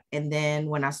lot. And then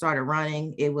when I started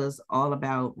running, it was all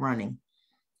about running.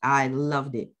 I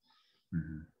loved it.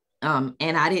 And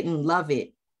I didn't love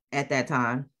it at that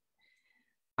time.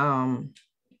 And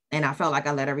I felt like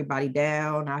I let everybody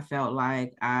down. I felt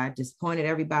like I disappointed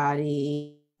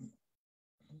everybody.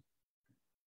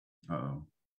 Uh-oh.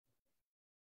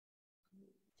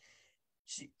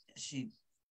 She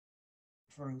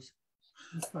froze.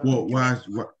 Well,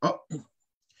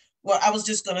 Well, I was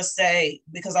just going to say,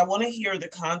 because I want to hear the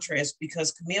contrast,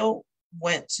 because Camille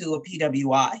went to a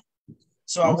PWI.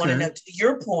 So I want to know, to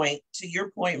your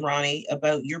point, Ronnie,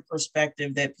 about your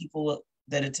perspective that people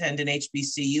that attend an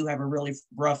HBCU have a really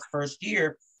rough first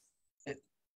year.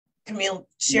 Camille,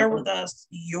 share with us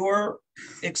your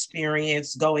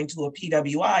experience going to a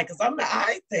PWI, because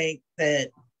I think that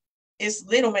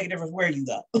they don't make a difference where you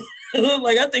go.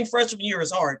 Like, I think freshman year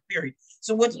is hard, period.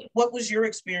 So what was your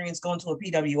experience going to a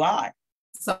PWI?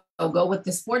 So go with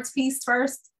the sports piece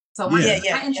first. So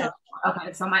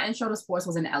my intro to sports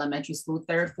was in elementary school,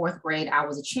 3rd, 4th grade. I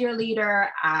was a cheerleader.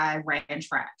 I ran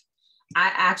track.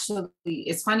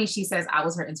 It's funny, she says I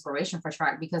was her inspiration for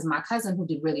track, because my cousin, who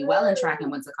did really well in track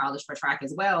and went to college for track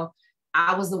as well,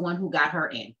 I was the one who got her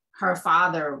in. Her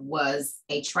father was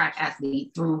a track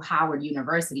athlete through Howard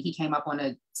University. He came up on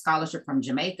a scholarship from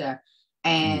Jamaica,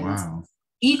 and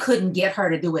he couldn't get her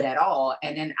to do it at all.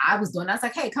 And then I was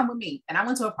like, hey, come with me. And I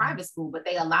went to a private school, but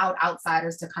they allowed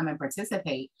outsiders to come and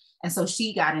participate. And so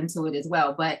she got into it as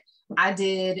well. But I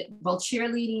did both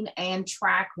cheerleading and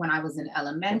track when I was in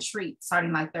elementary,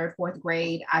 starting like 3rd, 4th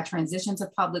grade. I transitioned to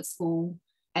public school,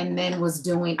 and then I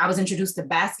was introduced to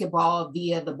basketball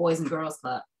via the Boys and Girls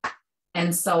Club.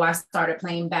 And so I started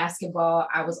playing basketball.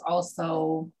 I was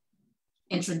also,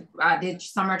 I did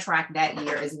summer track that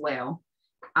year as well.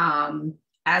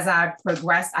 As I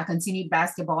progressed, I continued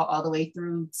basketball all the way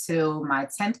through to my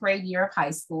 10th grade year of high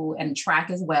school, and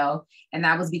track as well. And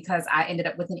that was because I ended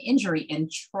up with an injury in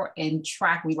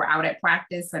track. We were out at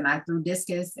practice, and I threw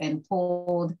discus and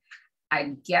pulled,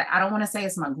 I don't want to say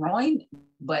it's my groin,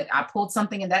 but I pulled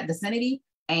something in that vicinity.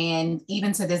 And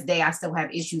even to this day, I still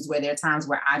have issues where there are times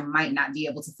where I might not be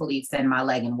able to fully extend my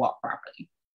leg and walk properly.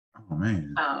 Oh,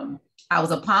 man. I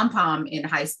was a pom-pom in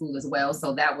high school as well.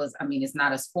 So that was, it's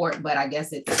not a sport, but I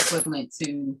guess it's equivalent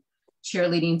to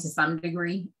cheerleading to some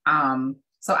degree.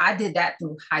 So I did that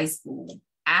through high school.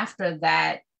 After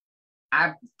that,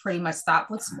 I pretty much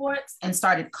stopped with sports and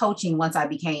started coaching once I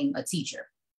became a teacher.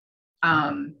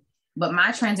 But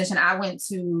my transition, I went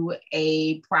to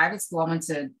a private school. I went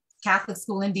to Catholic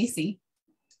school in DC.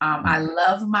 I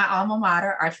love my alma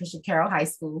mater, Archbishop Carroll High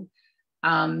School.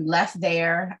 Left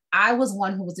there. I was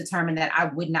one who was determined that I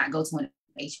would not go to an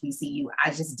HBCU.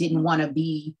 I just didn't want to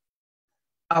be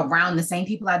around the same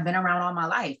people I've been around all my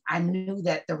life. I knew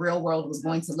that the real world was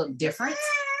going to look different.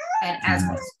 And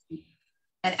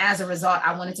as a result,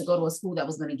 I wanted to go to a school that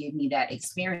was going to give me that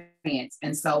experience.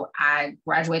 And so I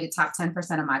graduated top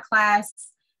 10% of my class,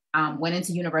 went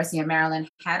into University of Maryland,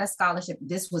 had a scholarship.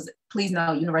 Please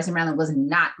know, University of Maryland was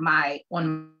not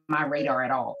on my radar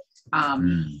at all.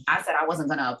 I said I wasn't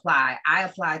going to apply. I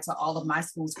applied to all of my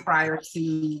schools prior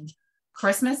to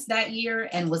Christmas that year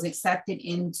and was accepted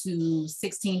into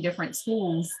 16 different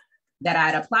schools that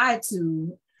I'd applied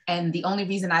to. And the only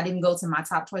reason I didn't go to my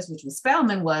top choice, which was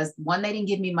Spelman, was one, they didn't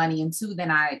give me money. And two,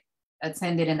 then I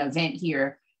attended an event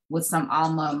here with some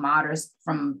alma maters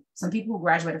from some people who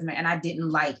graduated from there. And I didn't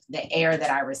like the air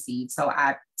that I received. So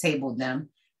I tabled them.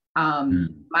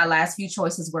 My last few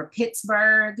choices were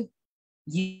Pittsburgh,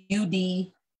 UD,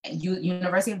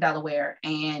 University of Delaware,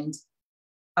 and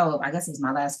I guess it was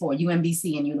my last four,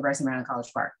 UMBC and University of Maryland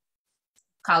College Park.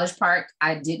 College Park,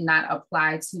 I did not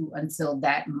apply to until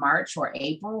that March or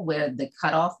April where the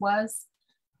cutoff was.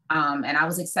 And I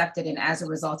was accepted. And as a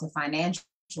result of financial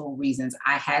reasons,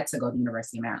 I had to go to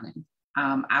University of Maryland.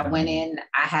 I went in,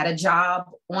 I had a job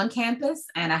on campus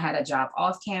and I had a job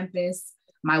off campus.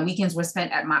 My weekends were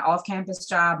spent at my off-campus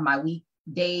job. My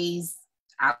weekdays,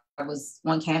 I was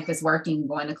on campus working,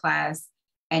 going to class.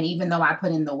 And even though I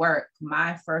put in the work,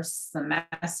 my first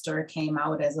semester came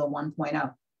out as a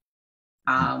 1.0.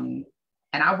 And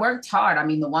I worked hard. I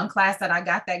mean, the one class that I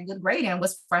got that good grade in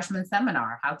was freshman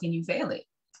seminar. How can you fail it?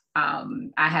 I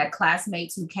had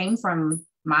classmates who came from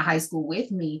my high school with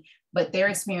me, but their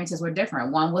experiences were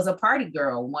different. One was a party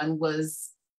girl. One was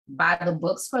by the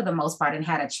books for the most part and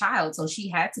had a child. So she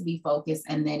had to be focused.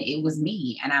 And then it was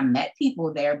me. And I met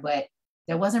people there, but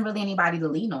there wasn't really anybody to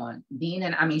lean on.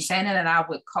 Shannon and I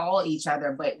would call each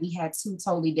other, but we had two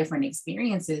totally different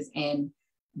experiences in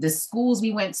the schools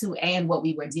we went to and what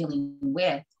we were dealing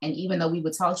with. And even though we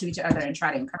would talk to each other and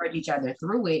try to encourage each other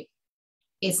through it,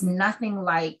 it's nothing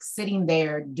like sitting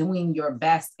there doing your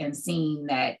best and seeing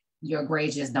that your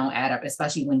grades just don't add up,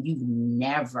 especially when you've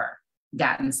never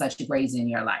gotten such grades in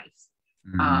your life.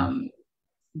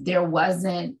 There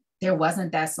wasn't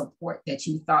that support that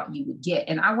you thought you would get.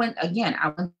 And I went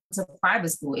to private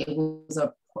school. It was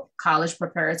a college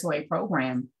preparatory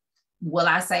program. Will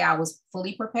I say I was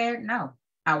fully prepared? No,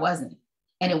 I wasn't.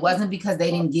 And it wasn't because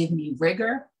they didn't give me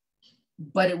rigor,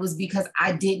 but it was because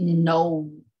I didn't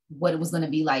know what it was going to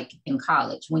be like in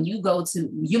college. When you go to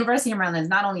University of Maryland, is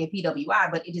not only a PWI,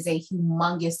 but it is a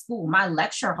humongous school. My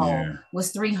lecture hall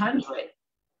was 300.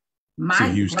 My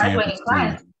graduating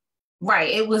class, right.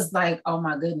 It was like, oh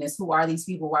my goodness, who are these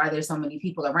people? Why are there so many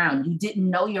people around? You didn't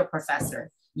know your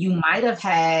professor. You might have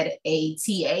had a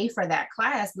TA for that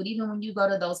class, but even when you go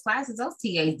to those classes, those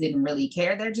TAs didn't really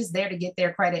care. They're just there to get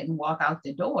their credit and walk out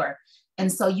the door.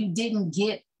 And so you didn't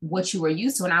get what you were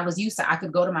used to. And I was used to, I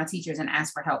could go to my teachers and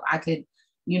ask for help. I could,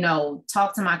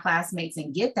 talk to my classmates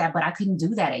and get that, but I couldn't do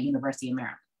that at University of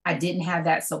Maryland. I didn't have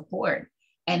that support.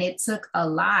 And it took a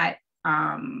lot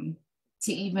to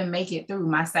even make it through.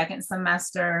 My second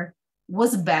semester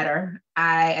was better.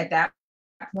 I, at that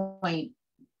point,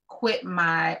 quit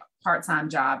my part-time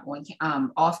job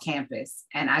on off campus,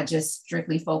 and I just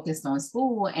strictly focused on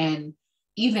school. And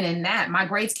even in that, my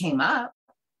grades came up.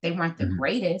 They weren't the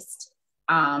greatest,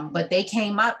 but they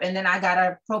came up. And then I got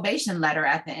a probation letter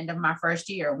at the end of my first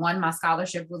year. One, my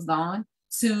scholarship was gone.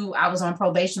 Two, I was on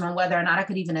probation on whether or not I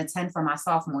could even attend for my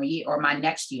sophomore year or my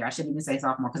next year. I shouldn't even say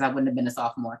sophomore because I wouldn't have been a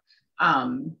sophomore.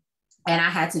 And I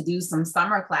had to do some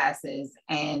summer classes,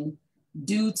 and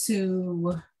due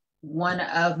to one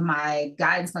of my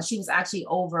guidance, she was actually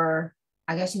over,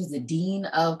 I guess she was the dean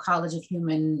of College of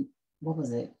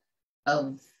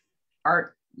of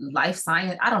Art, Life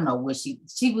Science. I don't know what she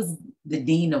was the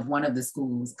dean of one of the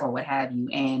schools or what have you.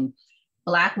 And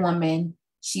Black woman,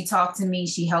 she talked to me,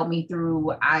 she helped me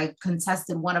through, I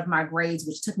contested one of my grades,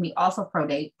 which took me off of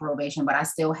probation, but I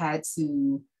still had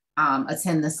to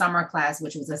attend the summer class,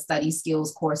 which was a study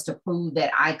skills course to prove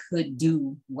that I could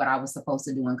do what I was supposed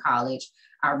to do in college.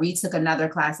 I retook another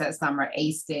class that summer,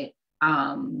 aced it.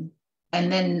 And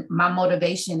then my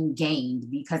motivation gained,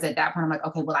 because at that point I'm like,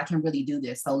 okay, well, I can really do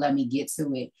this. So let me get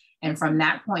to it. And from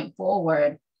that point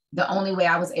forward, the only way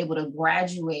I was able to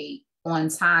graduate on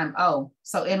time.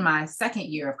 So in my second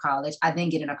year of college, I then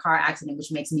get in a car accident,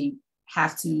 which makes me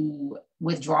have to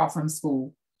withdraw from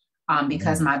school.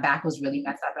 Because my back was really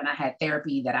messed up and I had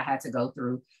therapy that I had to go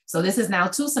through. So this is now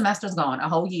 2 semesters gone, a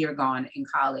whole year gone in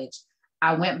college.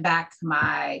 I went back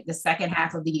the second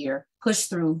half of the year, pushed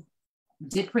through,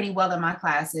 did pretty well in my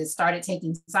classes, started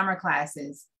taking summer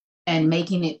classes and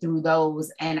making it through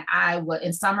those. And I was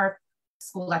in summer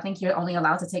school, I think you're only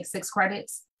allowed to take 6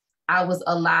 credits. I was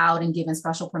allowed and given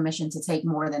special permission to take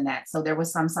more than that. So there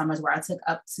was some summers where I took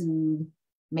up to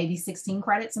maybe 16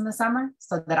 credits in the summer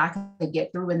so that I could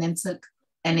get through, and then took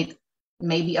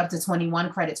maybe up to 21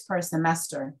 credits per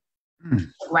semester to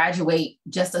graduate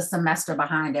just a semester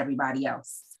behind everybody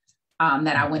else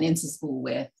that I went into school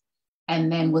with. And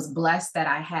then was blessed that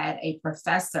I had a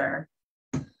professor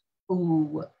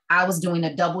who, I was doing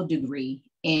a double degree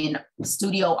in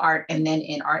studio art and then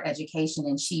in art education.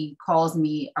 And she calls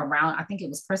me around, I think it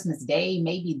was Christmas Day,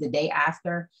 maybe the day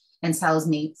after, and tells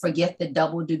me, forget the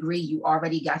double degree. You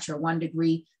already got your 1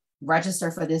 degree. Register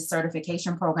for this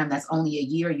certification program. That's only a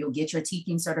year. You'll get your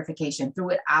teaching certification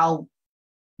through it. I'll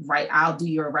do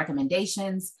your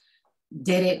recommendations.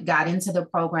 Did it, got into the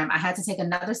program. I had to take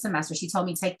another semester. She told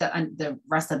me take the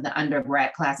rest of the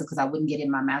undergrad classes because I wouldn't get in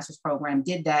my master's program.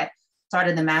 Did that,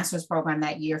 started the master's program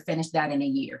that year, finished that in a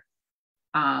year,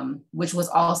 which was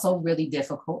also really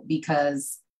difficult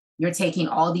because you're taking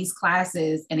all these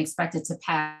classes and expected to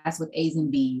pass with A's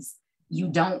and B's.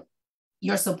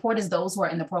 Your support is those who are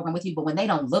in the program with you, but when they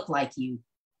don't look like you,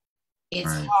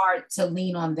 it's hard to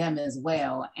lean on them as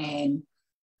well. And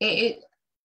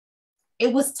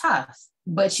it was tough,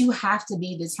 but you have to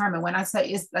be determined. When I say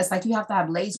it's like you have to have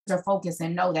laser focus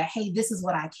and know that, hey, this is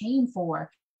what I came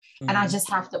for. And I just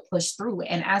have to push through.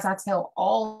 And as I tell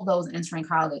all those entering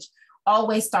college,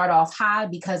 always start off high,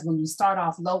 because when you start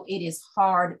off low, it is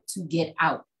hard to get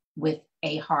out with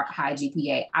a high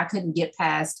GPA. I couldn't get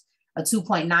past a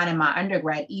 2.9 in my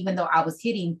undergrad, even though I was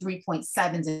hitting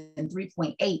 3.7s and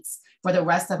 3.8s for the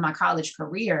rest of my college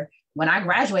career. When I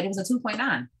graduated, it was a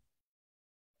 2.9.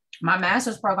 My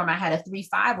master's program, I had a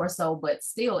 3.5 or so, but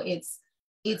still it's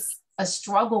a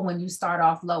struggle when you start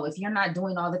off low. If you're not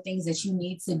doing all the things that you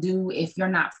need to do, if you're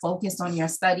not focused on your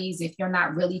studies, if you're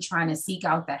not really trying to seek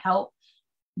out the help,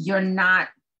 you're not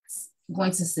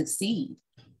going to succeed.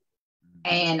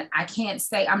 And I can't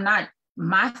say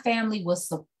my family was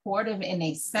supportive in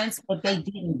a sense, but they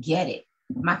didn't get it.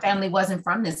 My family wasn't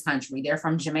from this country. They're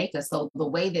from Jamaica. So the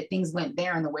way that things went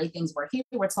there and the way things were here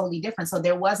were totally different. So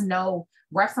there was no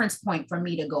reference point for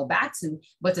me to go back to,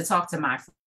 but to talk to my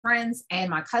friends and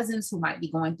my cousins who might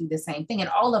be going through the same thing. And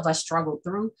all of us struggled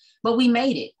through, but we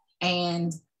made it.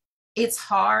 And it's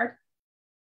hard.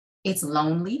 It's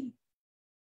lonely.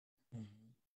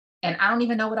 And I don't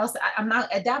even know what else. I'm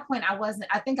not at that point.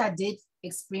 I think I did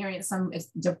experience some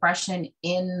depression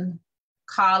in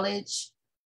college.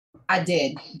 I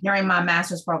did. During my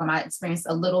master's program, I experienced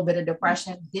a little bit of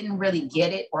depression, didn't really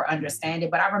get it or understand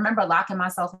it. But I remember locking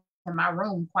myself in my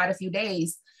room quite a few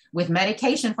days with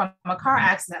medication from a car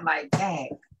accident, like,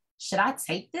 dang, should I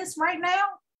take this right now?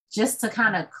 Just to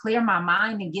kind of clear my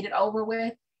mind and get it over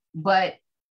with. And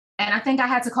I think I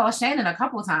had to call Shannon a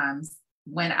couple of times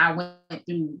when I went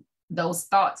through those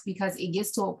thoughts, because it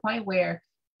gets to a point where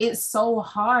it's so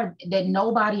hard that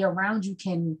nobody around you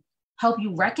can help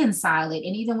you reconcile it.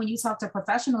 And even when you talk to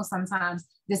professionals, sometimes,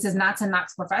 this is not to knock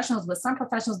professionals, but some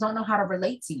professionals don't know how to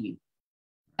relate to you.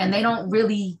 And they don't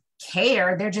really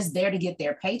care. They're just there to get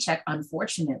their paycheck,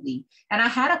 unfortunately. And I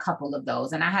had a couple of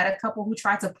those. And I had a couple who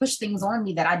tried to push things on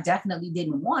me that I definitely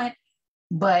didn't want.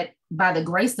 But by the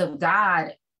grace of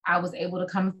God, I was able to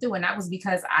come through. And that was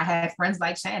because I had friends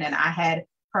like Shannon. I had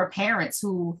her parents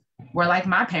who were like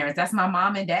my parents. That's my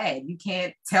mom and dad. You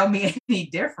can't tell me any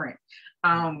different.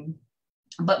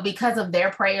 But because of their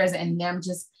prayers and them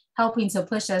just helping to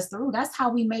push us through, that's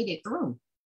how we made it through.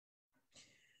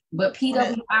 But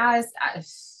PWIs,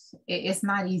 it's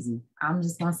not easy. I'm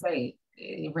just going to say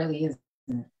it really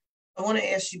isn't. I want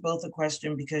to ask you both a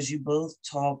question, because you both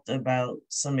talked about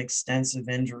some extensive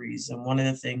injuries. And one of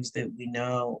the things that we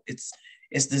know, it's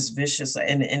this vicious,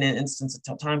 and in an instance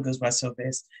of time goes by so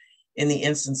fast, in the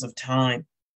instance of time,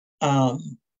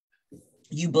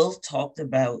 you both talked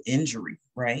about injury,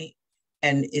 right?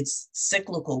 And it's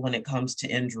cyclical when it comes to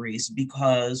injuries,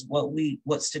 because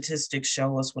what statistics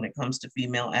show us when it comes to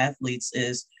female athletes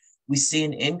is we see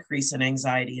an increase in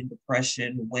anxiety and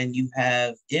depression when you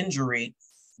have injury,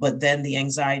 but then the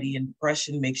anxiety and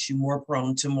depression makes you more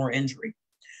prone to more injury.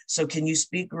 So can you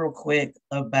speak real quick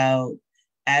about,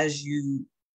 as you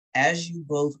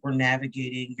both were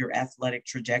navigating your athletic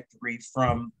trajectory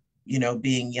from,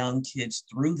 being young kids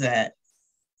through that,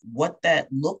 what that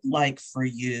looked like for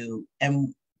you,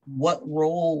 and what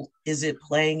role is it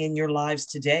playing in your lives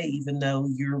today, even though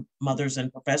you're mothers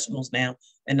and professionals now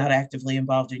and not actively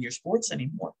involved in your sports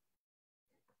anymore?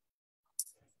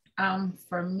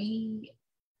 For me,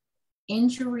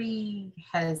 injury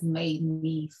has made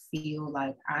me feel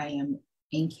like I am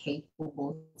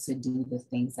incapable to do the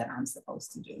things that I'm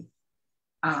supposed to do.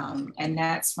 And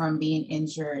that's from being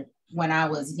injured when I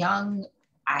was young.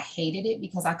 I hated it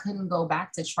because I couldn't go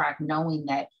back to track knowing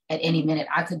that at any minute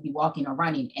I could be walking or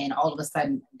running, and all of a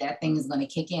sudden that thing is going to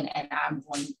kick in and I'm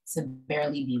going to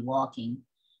barely be walking.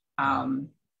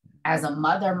 As a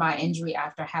mother, my injury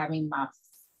after having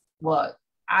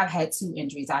I've had 2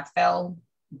 injuries. I fell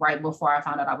right before I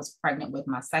found out I was pregnant with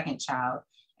my second child,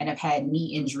 and have had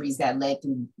knee injuries that led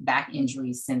to back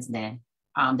injuries since then.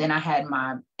 Then I had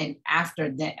and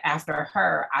after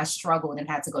her, I struggled and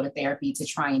had to go to therapy to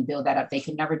try and build that up. They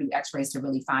could never do x-rays to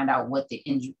really find out what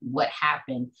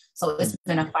happened. So it's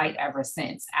been a fight ever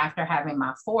since. After having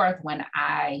my fourth, when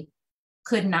I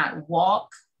could not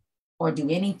walk or do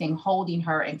anything holding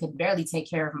her and could barely take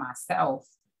care of myself,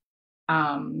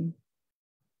 going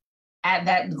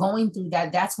through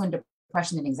that, that's when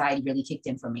depression and anxiety really kicked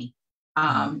in for me.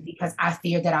 Because I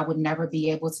feared that I would never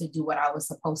be able to do what I was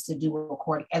supposed to do,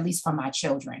 at least for my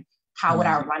children. How would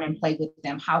I run and play with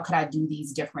them? How could I do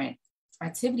these different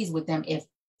activities with them if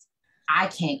I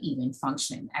can't even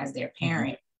function as their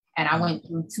parent? And I went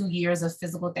through 2 years of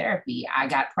physical therapy. I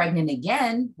got pregnant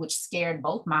again, which scared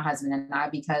both my husband and I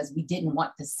because we didn't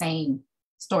want the same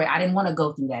story. I didn't want to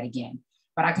go through that again.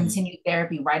 But I continued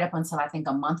therapy right up until I think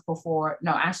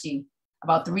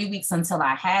about 3 weeks until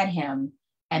I had him.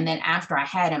 And then after I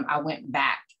had him, I went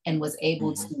back and was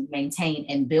able to maintain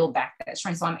and build back that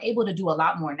strength. So I'm able to do a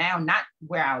lot more now, not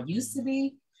where I used to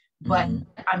be, but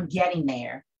I'm getting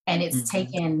there. And it's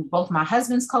taken both my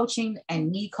husband's coaching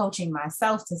and me coaching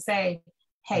myself to say,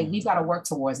 hey, we've got to work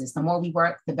towards this. The more we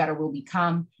work, the better we'll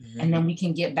become. And then we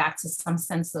can get back to some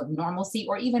sense of normalcy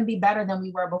or even be better than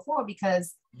we were before,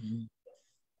 because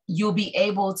you'll be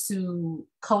able to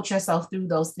coach yourself through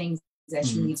those things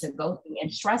that you need to go through.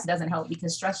 And stress doesn't help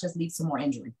because stress just leads to more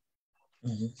injury.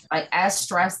 Like as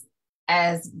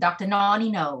Dr.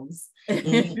 Ronnie knows,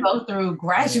 you go through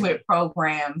graduate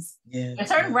programs, there's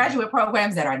certain graduate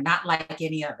programs that are not like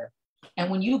any other. And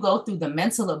when you go through the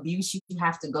mental abuse you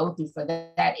have to go through for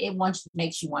that, it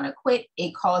makes you want to quit.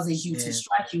 It causes you to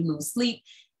stress, you lose sleep.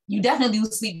 You definitely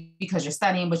lose sleep because you're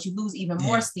studying, but you lose even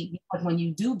more sleep because when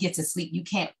you do get to sleep, you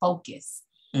can't focus.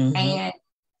 And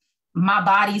my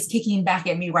body's kicking back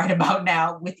at me right about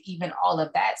now with even all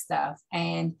of that stuff.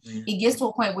 And it gets to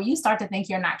a point where you start to think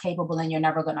you're not capable and you're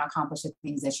never going to accomplish the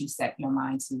things that you set your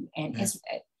mind to. And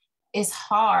it's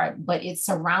hard, but it's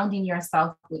surrounding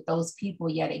yourself with those people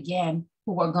yet again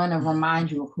who are going to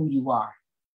remind you of who you are,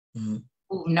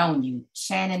 who've known you.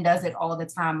 Shannon does it all the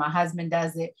time. My husband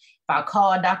does it. If I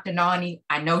call Dr. Ronnie,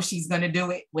 I know she's going to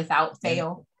do it without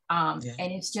fail. And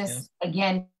it's just,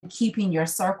 again, keeping your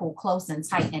circle close and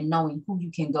tight and knowing who you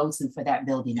can go to for that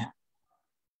building up.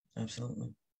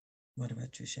 Absolutely. What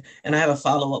about you, Shannon? And I have a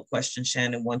follow-up question,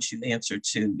 Shannon, once you answer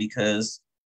too, because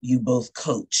you both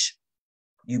coach.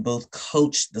 You both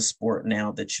coach the sport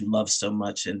now that you love so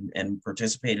much and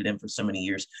participated in for so many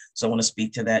years. So I want to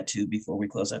speak to that too before we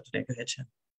close out today. Go ahead,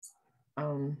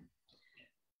 Shannon.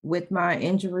 With my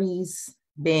injuries,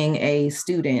 being a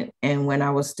student and when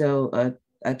I was still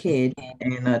a kid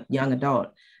and a young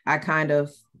adult, I kind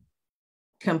of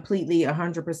completely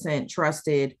 100%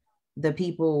 trusted the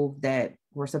people that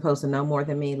were supposed to know more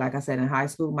than me. Like I said, in high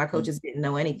school, my coaches didn't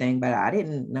know anything, but I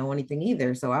didn't know anything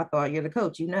either. So I thought, you're the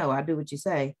coach, I do what you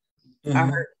say.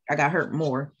 I got hurt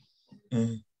more.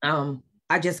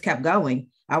 I just kept going.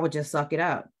 I would just suck it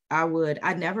up. I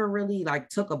never really like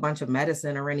took a bunch of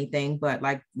medicine or anything, but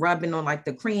like rubbing on like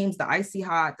the creams, the icy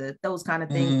hot, those kind of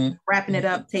things, wrapping it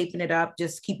up, taping it up,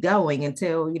 just keep going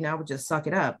until, I would just suck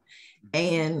it up.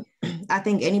 And I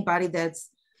think anybody that's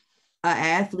an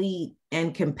athlete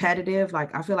and competitive,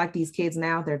 like I feel like these kids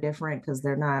now, they're different because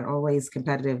they're not always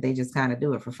competitive. They just kind of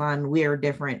do it for fun. We're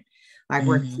different. Like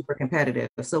we're super competitive.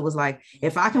 So it was like,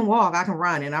 if I can walk, I can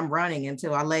run, and I'm running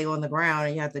until I lay on the ground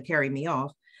and you have to carry me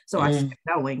off. So I kept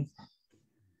going.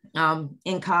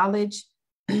 In college,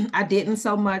 I didn't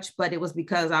so much, but it was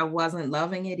because I wasn't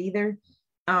loving it either.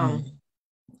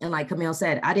 And like Camille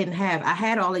said, I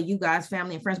had all of you guys,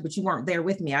 family and friends, but you weren't there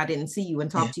with me. I didn't see you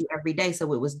and talk to you every day.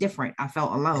 So it was different. I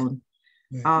felt alone.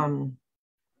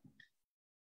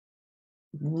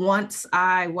 Once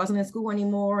I wasn't in school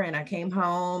anymore and I came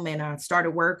home and I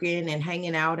started working and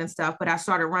hanging out and stuff, but I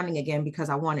started running again because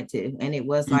I wanted to. And it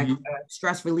was like a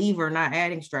stress reliever, not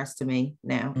adding stress to me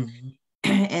now.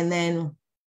 And then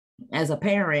as a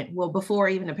parent, well, before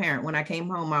even a parent, when I came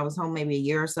home, I was home maybe a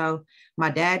year or so. My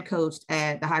dad coached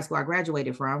at the high school I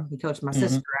graduated from. He coached my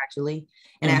sister actually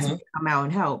and asked me to come out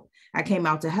and help. I came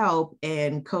out to help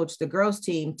and coached the girls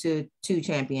team to 2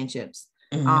 championships.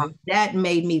 That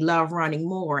made me love running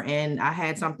more, and I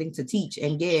had something to teach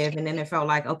and give. And then it felt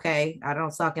like, okay, I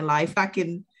don't suck in life. I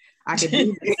can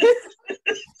do it.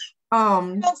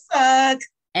 Don't suck.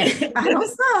 I don't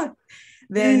suck.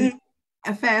 Then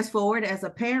fast forward, as a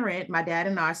parent, my dad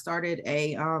and I started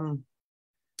a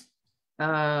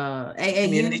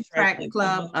youth track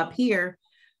club up here,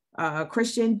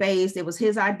 Christian based. It was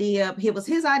his idea.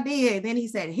 And then he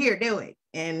said, here, do it.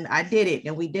 And I did it.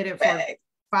 And we did it for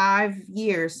 5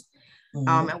 years.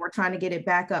 And we're trying to get it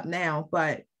back up now.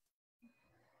 But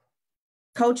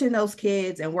coaching those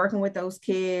kids and working with those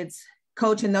kids,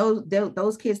 coaching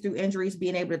those kids through injuries,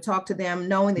 being able to talk to them,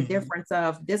 knowing the difference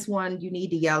of this one you need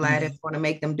to yell at, it's going to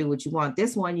make them do what you want.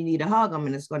 This one you need to hug them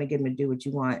and it's going to get them to do what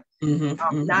you want.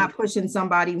 Not pushing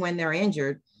somebody when they're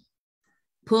injured,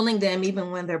 pulling them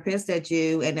even when they're pissed at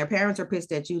you and their parents are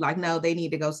pissed at you, like, no, they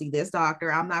need to go see this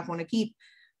doctor. I'm not going to keep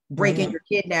breaking your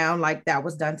kid down like that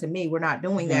was done to me. We're not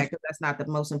doing that because that's not the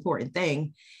most important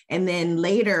thing. And then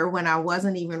later, when I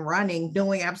wasn't even running,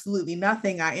 doing absolutely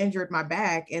nothing, I injured my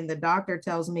back and the doctor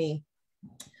tells me,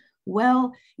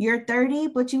 well, you're 30,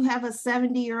 but you have a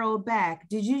 70-year-old back.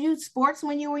 Did you do sports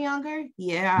when you were younger?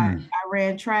 Yeah, I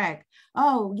ran track.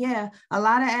 Oh, yeah. A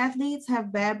lot of athletes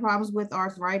have bad problems with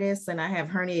arthritis, and I have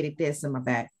herniated discs in my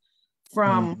back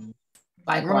from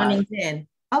running then.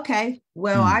 Okay,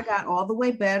 well, I got all the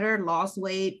way better, lost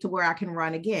weight to where I can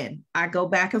run again. I go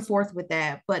back and forth with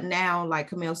that. But now, like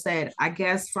Camille said, I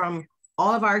guess from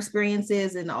all of our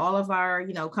experiences and all of our,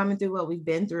 coming through what we've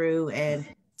been through and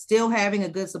still having a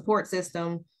good support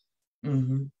system,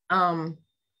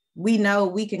 we know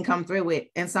we can come through it.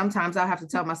 And sometimes I'll have to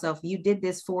tell myself, you did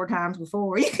this 4 times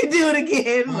before, you can do it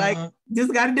again. Like,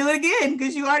 just got to do it again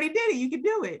because you already did it. You can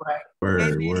do it. Right.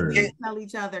 Word. We tell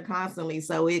each other constantly.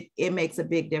 So it makes a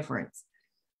big difference.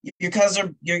 Your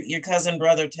cousin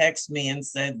brother texted me and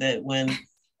said that when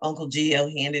Uncle Gio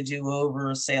handed you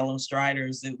over Salem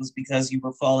Striders, it was because you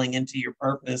were falling into your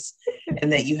purpose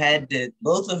and that you had to,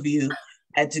 both of you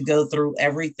had to go through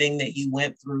everything that you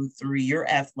went through your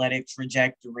athletic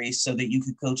trajectory so that you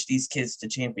could coach these kids to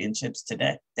championships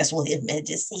today. That's what his man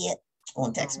just said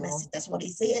on text message. That's what he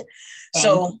said.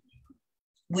 So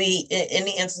we, in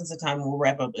the instance of time, we'll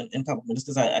wrap up in a couple minutes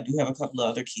because I do have a couple of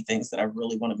other key things that I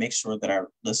really want to make sure that our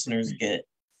listeners get.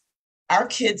 Our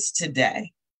kids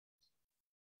today,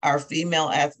 our female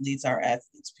athletes, our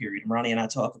athletes, period. Ronnie and I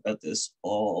talk about this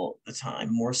all the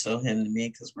time, more so him than me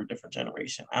because we're a different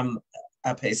generation.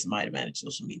 I pay somebody to manage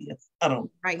social media. Now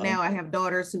I have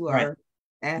daughters who are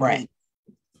athletes. Right.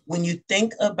 When you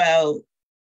think about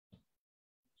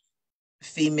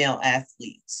female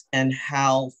athletes and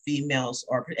how females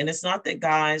are, and it's not that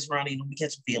guys, Ronnie, don't be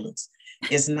catching feelings.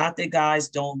 It's not that guys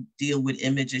don't deal with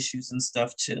image issues and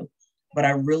stuff too. But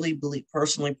I really believe,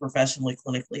 personally, professionally,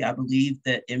 clinically, I believe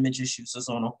that image issues is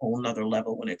on a whole nother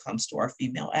level when it comes to our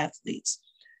female athletes.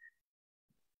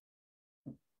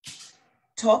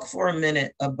 Talk for a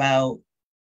minute about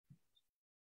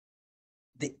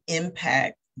the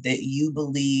impact that you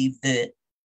believe that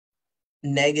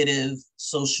negative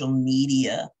social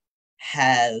media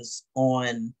has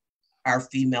on our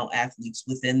female athletes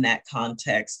within that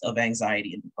context of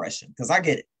anxiety and depression. Because I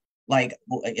get it. Like,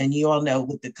 and you all know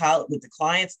with the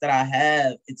clients that I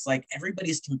have, it's like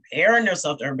everybody's comparing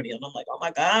themselves to everybody. And I'm like, oh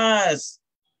my gosh.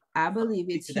 I believe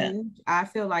it's huge. I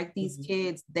feel like these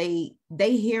kids, they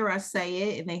hear us say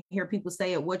it and they hear people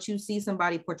say it. What you see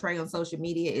somebody portray on social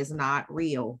media is not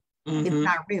real. It's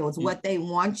not real. It's what they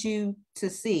want you to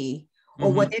see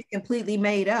or what they've completely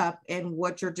made up and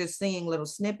what you're just seeing little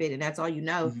snippet and that's all you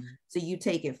know. So you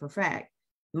take it for fact.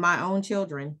 My own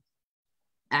children,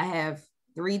 I have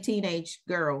 3 teenage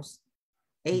girls,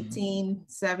 18,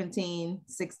 17,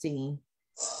 16.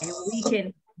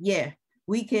 And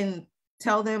we can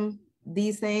tell them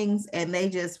these things and they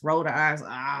just roll their eyes.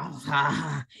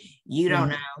 You don't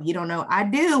know. I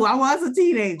do. I was a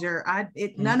teenager.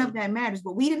 None of that matters,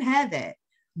 but we didn't have that.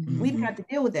 We didn't have to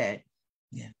deal with that.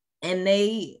 Yeah. And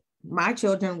my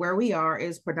children, where we are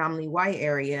is predominantly white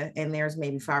area and there's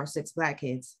maybe 5 or 6 Black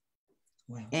kids.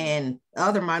 Wow. And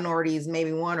other minorities,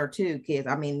 maybe 1 or 2 kids.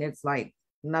 I mean, it's like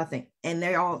nothing. And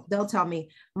they'll tell me,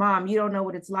 Mom, you don't know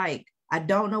what it's like. I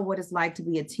don't know what it's like to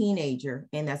be a teenager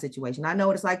in that situation. I know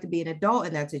what it's like to be an adult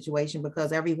in that situation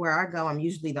because everywhere I go, I'm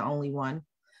usually the only one.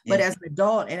 Yeah. But as an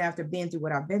adult and after being through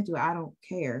what I've been through, I don't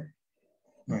care.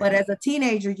 Right. But as a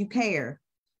teenager, you care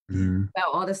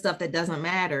about all the stuff that doesn't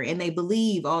matter. And they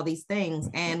believe all these things.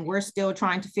 And we're still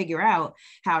trying to figure out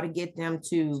how to get them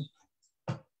to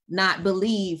not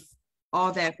believe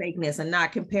all that fakeness and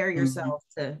not compare yourself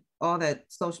to all that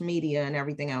social media and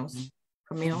everything else.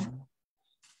 Camille?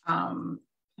 I'll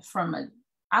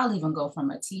even go from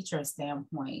a teacher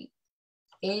standpoint.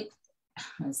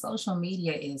 Social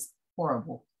media is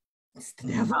horrible.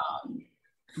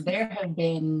 There have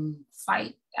been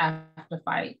fight after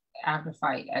fight after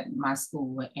fight at my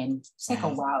school, and take a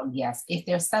while. Yes, if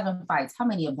there's 7 fights, how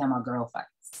many of them are girl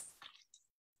fights?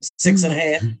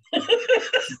 6.5.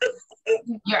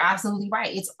 You're absolutely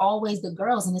right. It's always the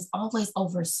girls, and it's always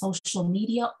over social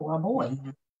media or a boy,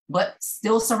 but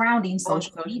still surrounding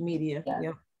social media.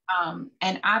 Yeah.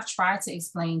 And I've tried to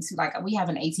explain to, like, we have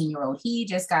an 18-year-old. He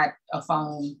just got a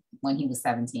phone when he was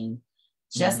 17.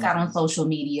 Just got on social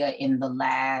media in the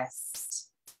last,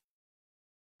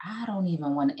 I don't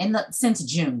even want to, since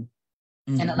June,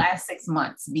 in the last 6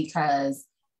 months, because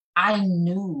I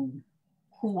knew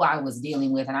who I was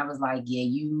dealing with. And I was like, yeah,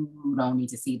 you don't need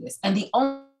to see this. And the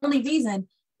only reason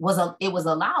it was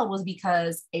allowed was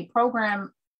because a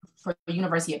program for the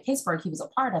University of Pittsburgh he was a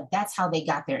part of, that's how they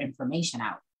got their information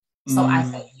out. So I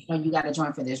said, you got to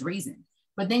join for this reason.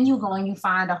 But then you go and you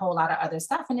find a whole lot of other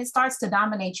stuff and it starts to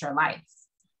dominate your life.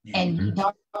 And you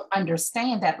don't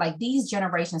understand that, like, these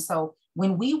generations. So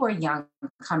when we were young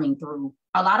coming through,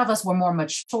 a lot of us were more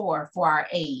mature for our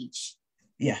age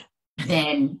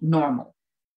than normal.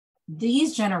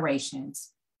 These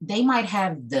generations, they might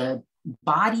have the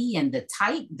body and the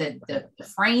type, the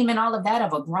frame and all of that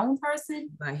of a grown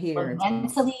person, but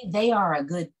mentally they are a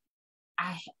good,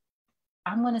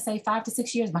 I'm going to say 5 to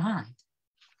 6 years behind.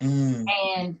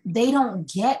 And they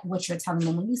don't get what you're telling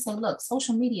them when you say, look,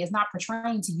 social media is not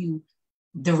portraying to you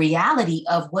the reality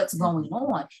of what's going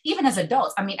on. Even as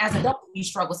adults, I mean, as adults, we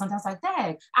struggle sometimes like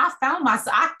that. I found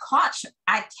myself,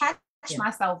 I catch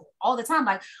myself all the time,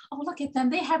 like, oh, look at them,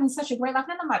 they're having such a great life.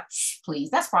 And I'm like, please,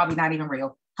 that's probably not even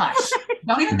real. Hush.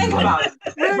 Don't even think about it.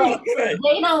 But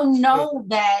they don't know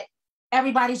that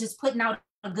everybody's just putting out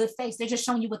a good face. They're just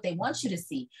showing you what they want you to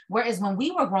see. Whereas when we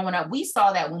were growing up, we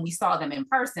saw that when we saw them in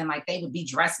person, like they would be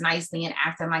dressed nicely and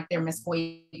acting like they're Miss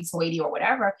Hoity or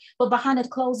whatever. But behind the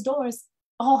closed doors,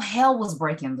 all hell was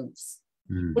breaking loose.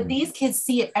 But these kids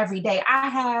see it every day. I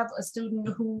have a student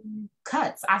who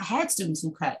cuts. I've had students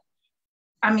who cut.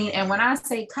 I mean, and when I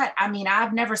say cut, I mean,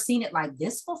 I've never seen it like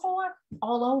this before,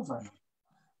 all over.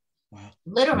 Wow.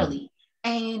 Literally.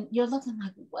 And you're looking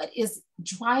like, what is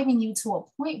driving you to a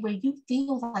point where you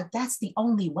feel like that's the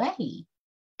only way?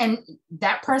 And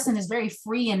that person is very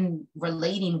free in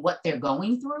relating what they're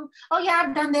going through. Oh yeah,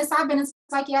 I've done this. I've been in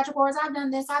psychiatric wards. I've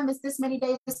done this. I missed this many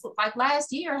days. Like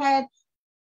last year had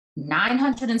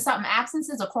 900 and something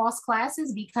absences across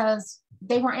classes because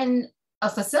they were in a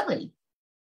facility.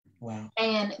 Wow.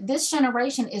 And this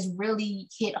generation is really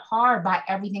hit hard by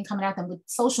everything coming at them with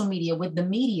social media, with the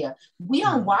media. We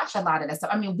don't watch a lot of that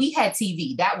stuff. I mean, we had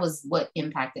TV. That was what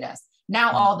impacted us.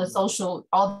 Now all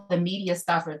the media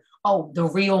stuff are, the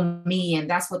real me. And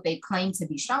that's what they claim to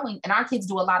be showing. And our kids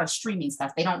do a lot of streaming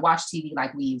stuff. They don't watch TV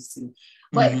like we used to.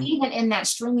 But even in that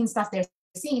streaming stuff they're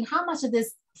seeing, how much of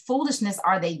this foolishness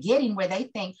are they getting where they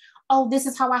think, oh, this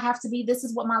is how I have to be. This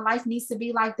is what my life needs to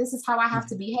be like. This is how I have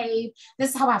to behave. This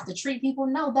is how I have to treat people.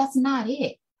 No, that's not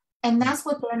it. And that's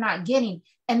what they're not getting.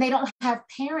 And they don't have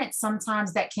parents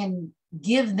sometimes that can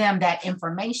give them that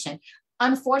information.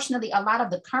 Unfortunately, a lot of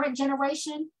the current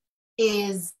generation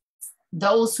is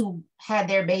those who had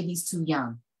their babies too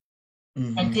young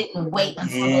and didn't wait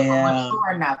until they were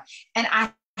mature enough. And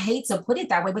I hate to put it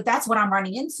that way, but that's what I'm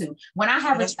running into. When I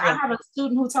have a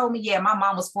student who told me, yeah, my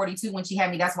mom was 42 when she had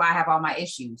me. That's why I have all my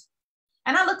issues.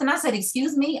 And I looked and I said,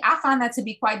 excuse me, I find that to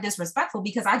be quite disrespectful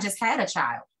because I just had a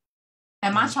child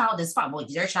and my child is fine. Well,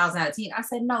 your child's not a teen. I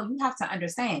said, no, you have to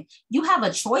understand, you have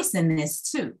a choice in this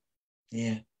too.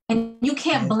 Yeah. And you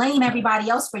can't blame everybody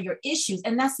else for your issues.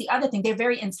 And that's the other thing. They're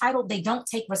very entitled. They don't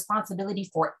take responsibility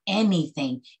for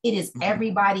anything. It is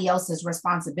everybody else's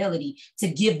responsibility to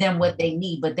give them what they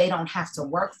need, but they don't have to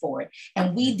work for it.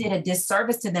 And we did a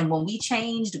disservice to them when we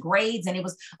changed grades and it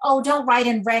was, oh, don't write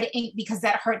in red ink because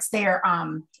that hurts their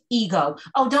ego.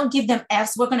 Oh, don't give them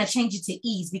Fs. We're going to change it to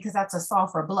E's because that's a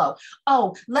softer blow.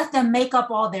 Oh, let them make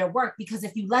up all their work because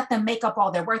if you let them make up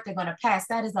all their work, they're going to pass.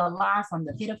 That is a lie from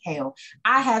the pit of hell.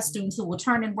 I have students who will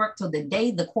turn in work till the day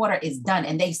the quarter is done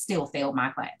and they still failed my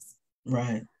class.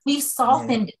 Right. We've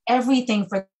softened everything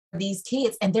for these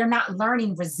kids and they're not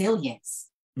learning resilience.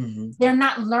 They're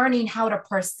not learning how to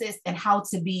persist and how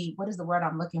to be, what is the word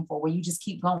I'm looking for? Where you just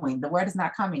keep going. The word is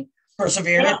not coming.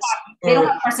 Perseverance. They don't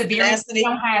have perseverance. Tenacity. They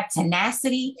don't have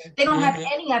tenacity. They don't have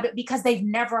any of it because they've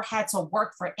never had to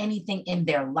work for anything in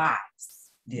their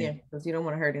lives. Yeah, because you don't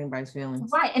want to hurt anybody's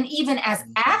feelings. Right. And even as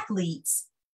athletes,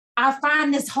 I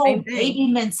find this whole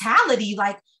baby mentality,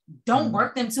 like, don't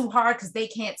work them too hard because they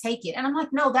can't take it. And I'm like,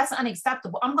 no, that's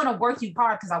unacceptable. I'm going to work you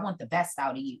hard because I want the best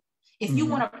out of you. If you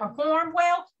want to perform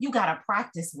well, you got to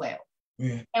practice well.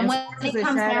 Yeah. And when it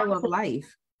comes down to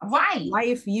life, right.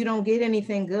 Life, you don't get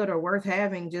anything good or worth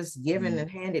having just given and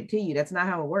handed to you. That's not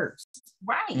how it works.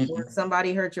 Right. When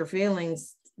somebody hurts your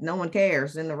feelings, no one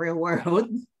cares in the real world.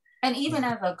 And even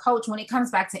as a coach, when it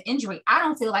comes back to injury, I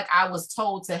don't feel like I was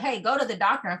told to, hey, go to the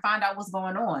doctor and find out what's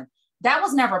going on. That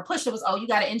was never a push. It was, oh, you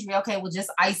got an injury. Okay, well,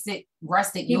 just ice it,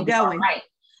 rest it. You'll be all right.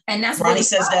 And that's Ronnie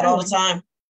says that all the time.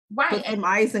 Put some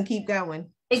ice and keep going.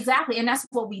 Exactly. And that's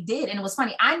what we did. And it was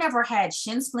funny. I never had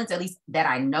shin splints, at least that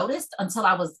I noticed, until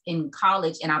I was in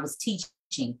college and I was teaching.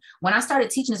 When I started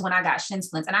teaching is when I got shin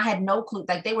splints, and I had no clue.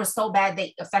 Like, they were so bad,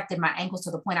 they affected my ankles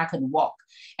to the point I couldn't walk.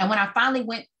 And when I finally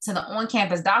went to the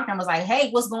on-campus doctor and was like, hey,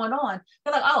 what's going on?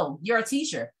 They're like, oh, you're a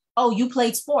teacher. Oh, you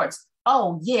played sports.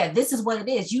 Oh yeah, this is what it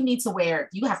is. You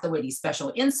have to wear these special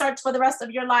inserts for the rest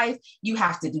of your life. You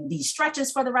have to do these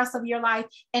stretches for the rest of your life.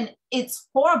 And it's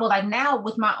horrible. Like, now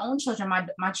with my own children,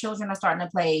 my children are starting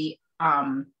to play,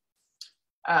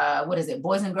 what is it?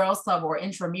 Boys and Girls Club or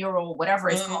intramural, whatever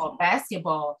it's called,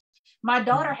 basketball. My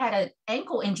daughter had an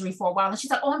ankle injury for a while and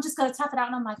she's like, oh, I'm just going to tough it out.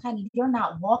 And I'm like, honey, you're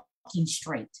not walking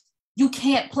straight. You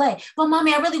can't play. But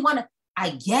mommy, I really want to,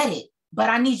 I get it. But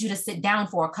I need you to sit down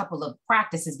for a couple of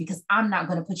practices because I'm not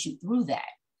going to put you through that.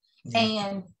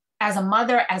 And as a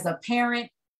mother, as a parent,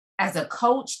 as a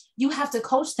coach, you have to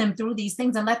coach them through these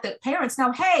things and let the parents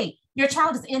know, hey, your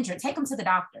child is injured. Take them to the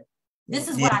doctor. This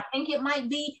is what I think it might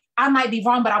be. I might be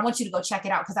wrong, but I want you to go check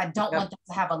it out because I don't want them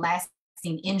to have a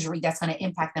lasting injury that's going to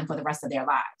impact them for the rest of their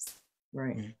lives.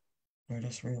 Right. Right,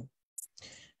 that's real.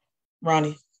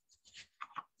 Ronnie,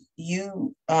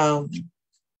 you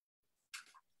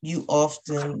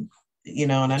often,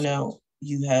 and I know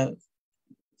you have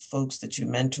folks that you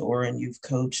mentor and you've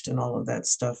coached and all of that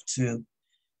stuff too.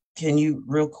 Can you,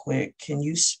 real quick,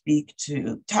 speak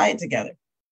to, tie it together?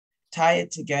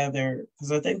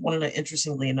 Because I think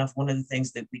interestingly enough, one of the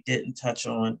things that we didn't touch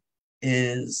on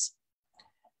is,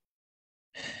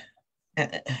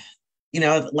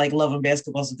 like Love and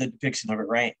Basketball is a good depiction of it,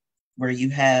 right? Where you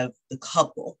have the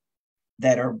couple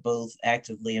that are both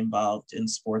actively involved in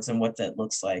sports and what that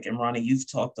looks like. And Ronnie,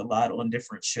 you've talked a lot on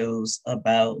different shows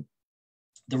about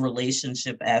the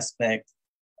relationship aspect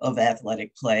of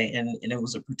athletic play. And it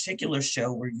was a particular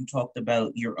show where you talked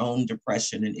about your own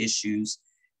depression and issues.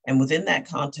 And within that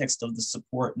context of the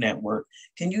support network,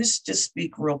 can you just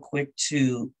speak real quick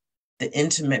to the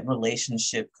intimate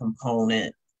relationship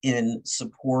component in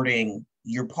supporting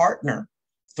your partner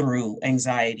through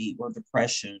anxiety or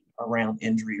depression around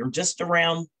injury or just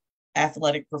around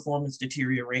athletic performance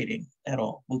deteriorating at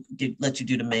all? We'll let you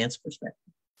do the man's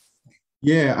perspective.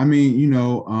 Yeah, I mean,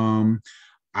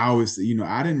 I always,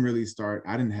 I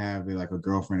didn't have a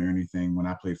girlfriend or anything when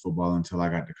I played football until I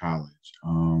got to college.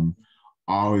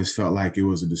 I always felt like it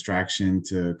was a distraction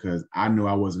because I knew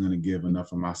I wasn't going to give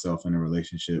enough of myself in a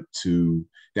relationship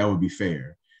that would be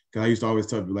fair. Because I used to always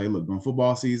tell people, look, during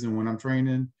football season, when I'm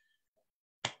training,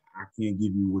 I can't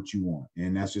give you what you want.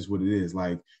 And that's just what it is.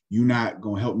 You're not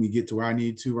going to help me get to where I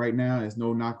need to right now. It's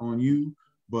no knock on you,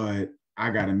 but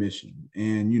I got a mission.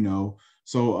 And,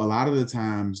 so a lot of the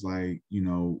times, when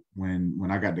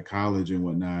I got to college and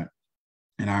whatnot,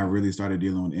 and I really started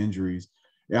dealing with injuries,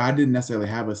 I didn't necessarily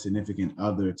have a significant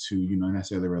other to,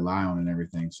 necessarily rely on and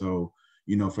everything. So,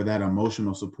 for that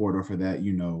emotional support or for that,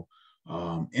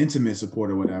 intimate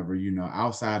support or whatever,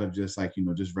 outside of just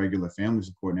just regular family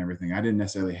support and everything, I didn't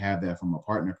necessarily have that from a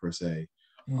partner per se.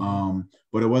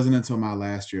 But it wasn't until my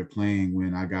last year playing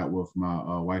when I got with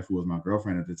my wife, who was my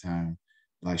girlfriend at the time.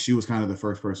 She was kind of the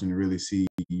first person to really see,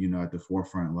 at the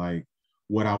forefront,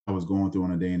 what I was going through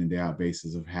on a day in and day out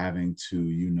basis of having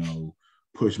to,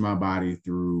 push my body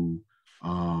through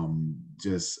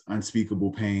just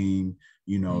unspeakable pain,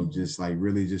 just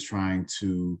really just trying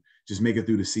to just make it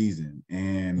through the season.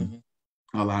 And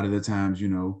a lot of the times,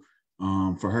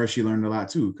 for her, she learned a lot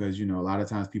too, because, a lot of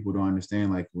times people don't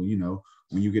understand,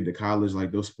 when you get to college,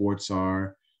 those sports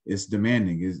it's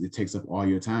demanding. It takes up all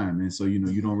your time. And so,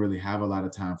 you don't really have a lot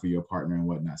of time for your partner and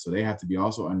whatnot. So they have to be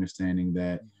also understanding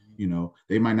that,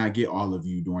 they might not get all of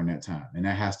you during that time, and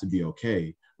that has to be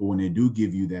okay. But when they do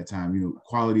give you that time,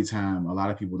 quality time, a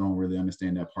lot of people don't really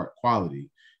understand that part, quality,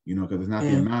 because it's not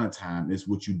the amount of time, it's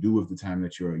what you do with the time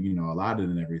that you're, allotted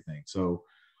and everything. So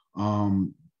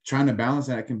trying to balance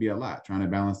that can be a lot. Trying to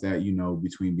balance that,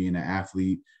 between being an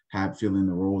athlete, feeling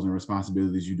the roles and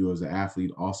responsibilities you do as an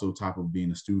athlete, also top of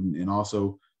being a student, and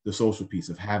also the social piece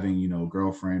of having,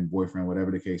 girlfriend, boyfriend,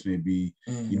 whatever the case may be,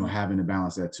 having to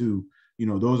balance that too.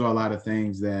 Those are a lot of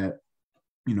things that,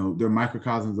 they're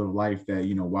microcosms of life that,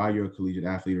 while you're a collegiate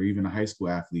athlete or even a high school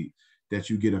athlete, that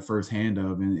you get a firsthand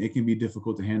of. And it can be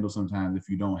difficult to handle sometimes if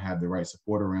you don't have the right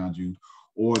support around you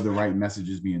or the right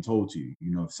messages being told to you.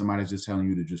 If somebody's just telling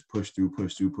you to just push through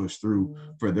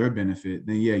for their benefit,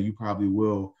 then yeah, you probably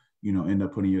will, end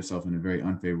up putting yourself in a very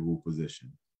unfavorable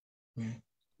position.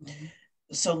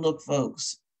 So look,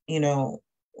 folks,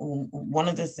 one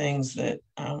of the things that,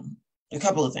 a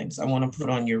couple of things I want to put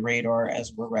on your radar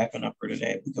as we're wrapping up for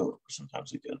today.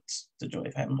 Sometimes we go, it's the joy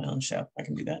of having my own show. I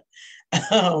can do that.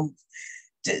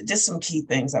 just some key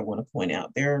things I want to point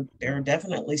out. There are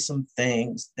definitely some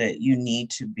things that you need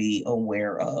to be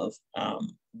aware of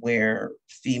where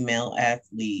female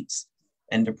athletes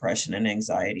and depression and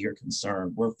anxiety are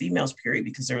concerned. We're females, period,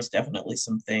 because there's definitely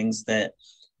some things that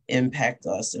impact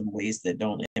us in ways that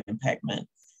don't impact men.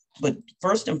 But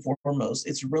first and foremost,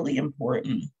 it's really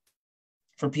important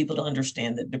for people to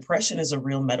understand that depression is a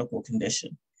real medical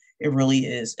condition. It really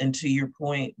is. And to your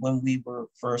point, when we were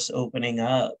first opening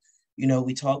up, you know,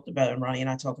 we talked about, and Ronnie and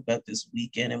I talk about this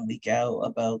week in and week out,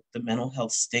 about the mental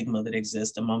health stigma that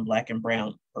exists among Black and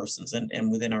Brown persons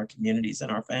and within our communities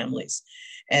and our families.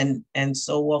 And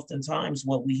so oftentimes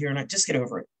what we hear, just get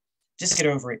over it. Just get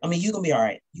over it. I mean, you're going to be all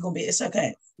right. You're going to be, it's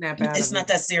okay. It's not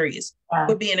that serious.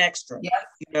 Quit being extra. Yeah.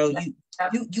 You know,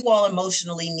 you all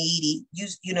emotionally needy. You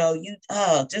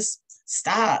just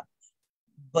stop.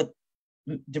 But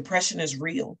depression is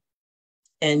real.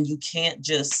 And you can't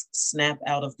just snap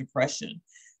out of depression.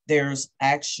 There's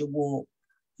actual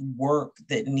work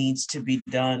that needs to be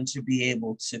done to be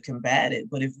able to combat it.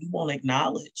 But if you won't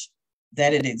acknowledge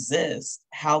that it exists,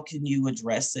 how can you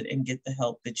address it and get the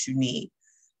help that you need?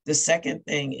 The second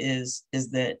thing is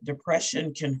that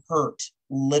depression can hurt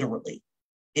literally.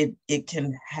 It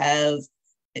can have,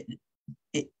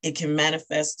 it can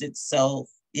manifest itself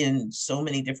in so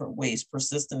many different ways: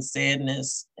 persistent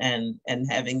sadness and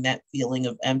having that feeling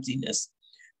of emptiness,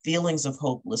 feelings of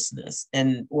hopelessness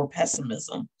or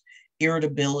pessimism,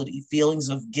 irritability, feelings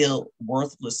of guilt,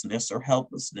 worthlessness or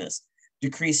helplessness,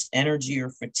 decreased energy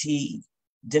or fatigue,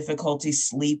 difficulty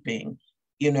sleeping,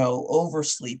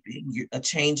 oversleeping, a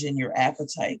change in your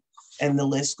appetite, and the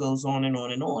list goes on and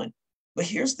on and on. But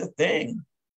here's the thing.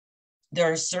 There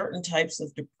are certain types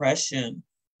of depression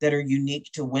that are unique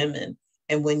to women.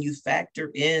 And when you factor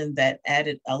in that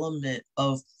added element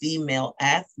of female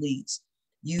athletes,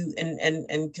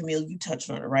 and Camille, you touched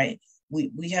on it, right?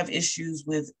 We have issues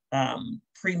with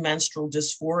premenstrual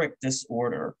dysphoric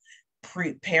disorder,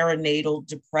 perinatal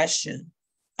depression.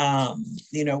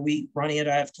 Ronnie and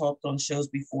I have talked on shows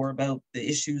before about the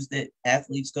issues that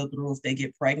athletes go through if they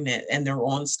get pregnant and they're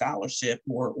on scholarship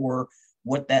or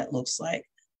what that looks like.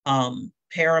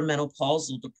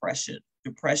 Perimenopausal depression.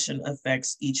 Depression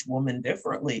affects each woman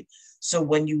differently. So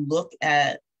when you look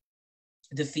at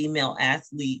the female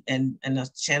athlete, and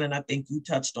Shannon, I think you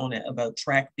touched on it about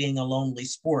track being a lonely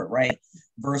sport, right?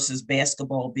 Versus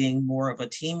basketball being more of a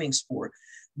teaming sport.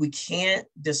 We can't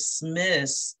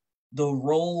dismiss the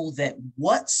role that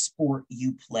what sport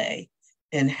you play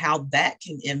and how that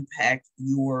can impact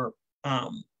your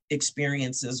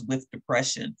experiences with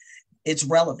depression. It's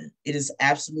relevant. It is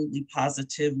absolutely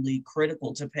positively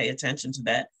critical to pay attention to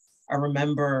that. I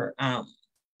remember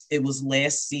it was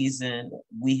last season,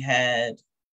 we had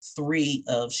 3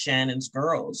 of Shannon's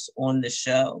girls on the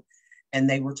show, and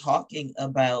they were talking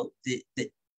about the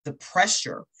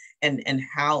pressure and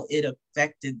how it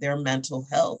affected their mental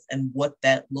health and what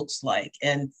that looks like.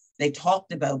 And they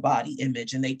talked about body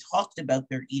image, and they talked about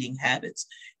their eating habits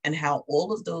and how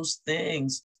all of those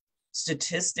things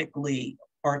statistically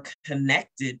are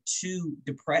connected to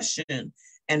depression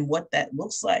and what that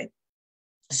looks like.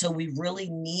 So we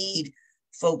really need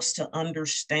folks to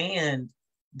understand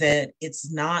that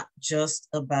it's not just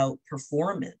about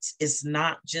performance. It's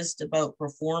not just about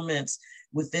performance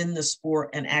within the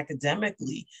sport and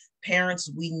academically.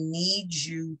 Parents, we need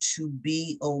you to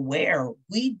be aware.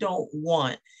 We don't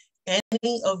want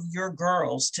any of your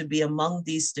girls to be among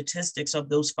these statistics of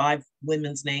those 5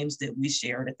 women's names that we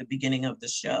shared at the beginning of the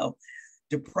show.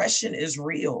 Depression is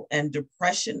real, and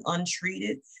depression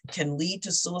untreated can lead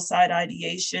to suicide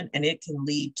ideation, and it can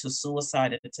lead to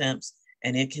suicide attempts,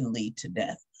 and it can lead to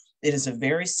death. It is a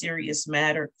very serious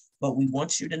matter, but we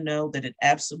want you to know that it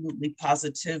absolutely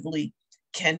positively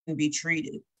can be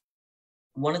treated.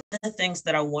 One of the things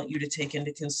that I want you to take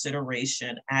into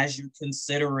consideration as you're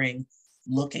considering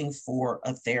looking for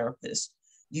a therapist,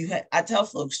 I tell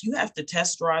folks, you have to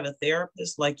test drive a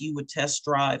therapist like you would test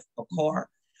drive a car.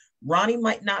 Ronnie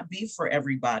might not be for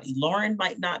everybody. Lauren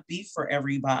might not be for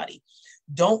everybody.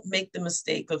 Don't make the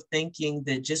mistake of thinking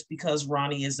that just because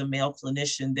Ronnie is a male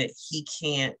clinician that he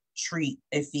can't treat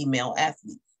a female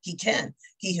athlete. He can.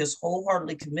 He has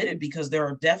wholeheartedly committed, because there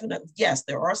are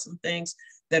there are some things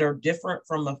that are different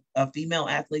from a female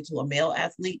athlete to a male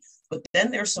athlete, but then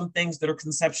there's some things that are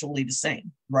conceptually the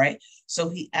same, right? So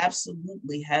he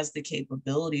absolutely has the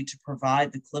capability to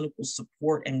provide the clinical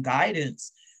support and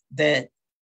guidance that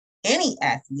any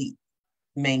athlete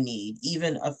may need,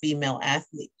 even a female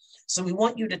athlete. So we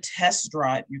want you to test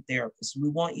drive your therapist. We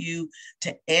want you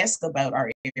to ask about our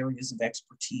areas of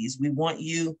expertise. We want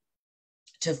you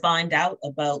to find out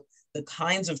about the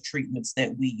kinds of treatments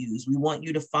that we use. We want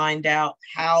you to find out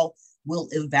how we'll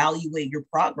evaluate your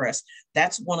progress.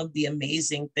 That's one of the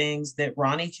amazing things that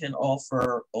Ronnie can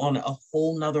offer on a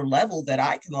whole nother level that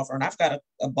I can offer. And I've got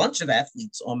a bunch of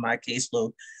athletes on my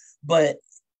caseload, but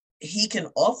he can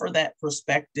offer that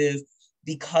perspective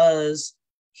because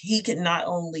he can not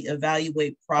only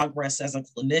evaluate progress as a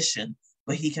clinician,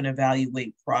 but he can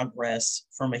evaluate progress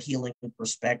from a healing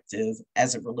perspective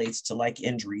as it relates to like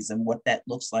injuries and what that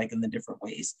looks like in the different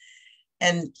ways.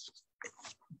 And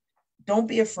don't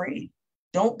be afraid.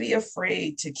 Don't be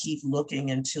afraid to keep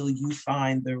looking until you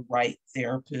find the right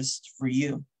therapist for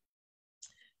you.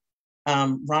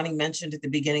 Ronnie mentioned at the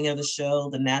beginning of the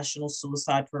show, the National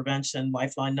Suicide Prevention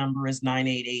Lifeline number is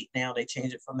 988 now. They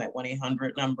changed it from that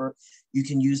 1-800 number. You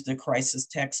can use the crisis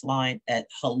text line at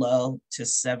hello to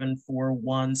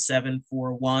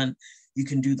 741-741. You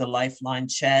can do the Lifeline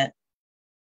chat.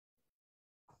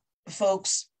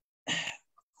 Folks,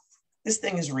 this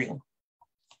thing is real.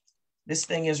 This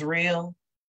thing is real.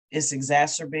 It's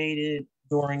exacerbated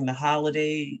during the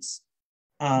holidays.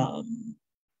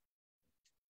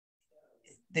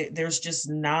 There's just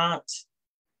not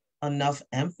enough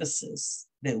emphasis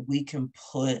that we can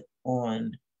put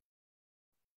on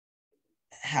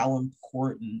how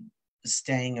important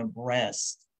staying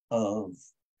abreast of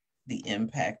the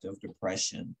impact of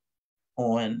depression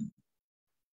on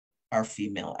our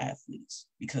female athletes,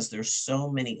 because there's so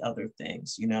many other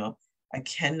things. You know, I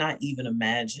cannot even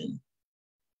imagine.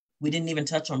 We didn't even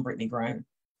touch on Brittany Griner.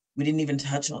 We didn't even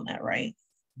touch on that, right?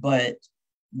 But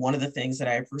one of the things that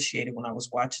I appreciated when I was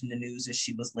watching the news is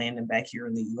she was landing back here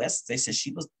in the US. They said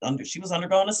she was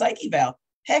undergoing a psych eval.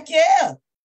 Heck yeah.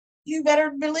 You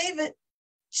better believe it.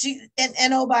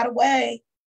 And oh, by the way,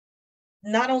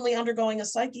 not only undergoing a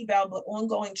psych eval, but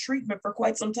ongoing treatment for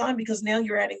quite some time, because now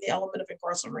you're adding the element of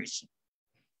incarceration.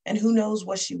 And who knows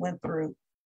what she went through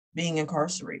being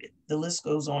incarcerated. The list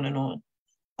goes on and on.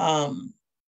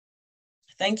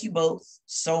 Thank you both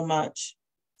so much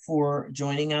for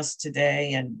joining us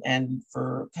today and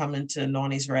for coming to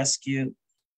Nani's rescue.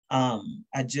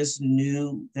 I just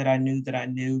knew that I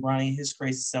knew Ronnie, his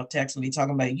crazy self, texting me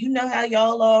talking about, you know how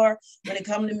y'all are when it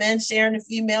comes to men sharing the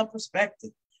female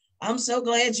perspective. I'm so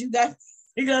glad you got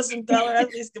some fellow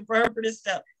athletes confirmed for this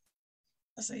stuff.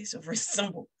 I say he's so very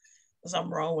simple. There's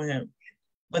something wrong with him.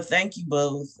 But thank you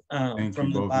both. Thank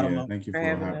you both. Yeah, thank you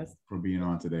for being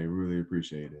on today. Really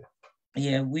appreciate it.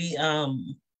 Yeah, we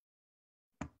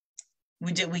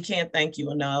can't thank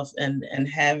you enough, and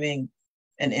having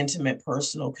an intimate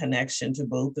personal connection to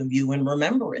both of you, and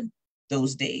remembering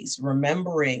those days,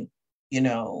 remembering, you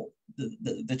know,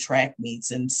 the track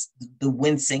meets and the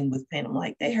wincing with pain. I'm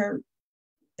like, they hurt.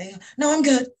 No, I'm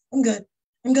good. No,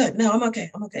 I'm okay.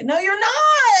 No, you're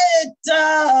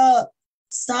not.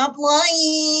 Stop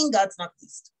lying. God's not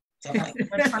pleased.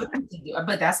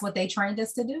 But that's what they trained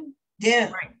us to do.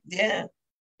 Yeah. Right. Yeah.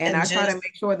 And I try to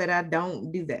make sure that I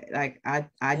don't do that. Like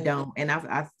I don't. And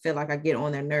I feel like I get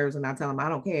on their nerves when I tell them I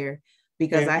don't care,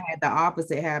 because I had the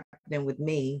opposite happen with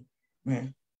me. Yeah.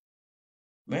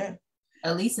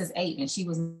 Elise is 8 and she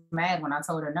was mad when I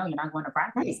told her, no, you're not going to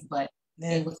practice, right. But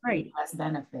it was great. Less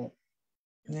benefit.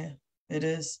 Yeah, it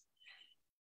is.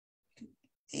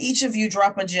 Each of you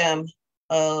drop a gem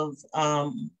of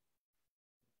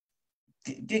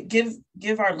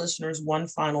give our listeners one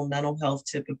final mental health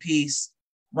tip apiece.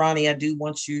 Ronnie, I do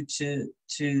want you to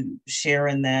share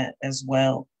in that as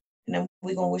well. And then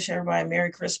we're going to wish everybody a Merry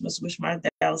Christmas. Wish my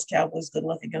Dallas Cowboys good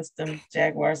luck against them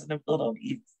Jaguars and the Philadelphia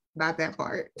Eagles. Not that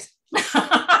part.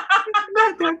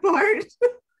 Not that part.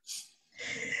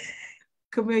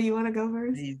 Camille, you want to go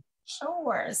first?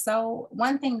 Sure. So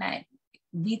one thing that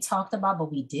we talked about,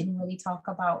 but we didn't really talk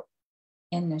about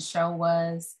in the show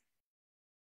was,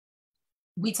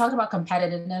 we talked about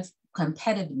competitiveness, but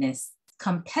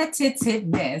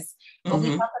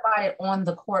we talked about it on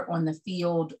the court, on the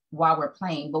field while we're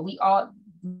playing. But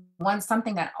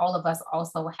something that all of us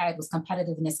also had was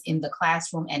competitiveness in the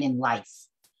classroom and in life.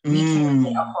 We carried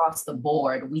it across the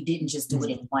board. We didn't just do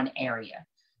it in one area.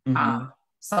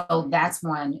 So that's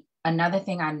one. Another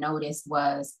thing I noticed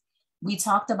was, we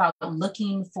talked about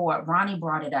Ronnie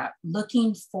brought it up,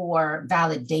 looking for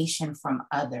validation from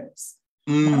others.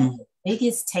 One of the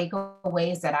biggest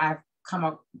takeaways that I've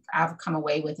come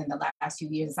away with in the last few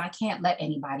years is, I can't let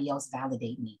anybody else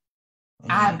validate me.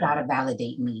 I've got to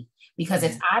validate me, because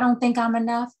if I don't think I'm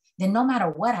enough, then no matter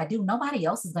what I do, nobody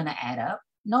else is going to add up.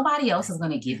 Nobody else is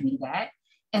going to give me that.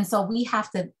 And so we have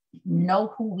to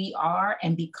know who we are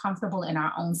and be comfortable in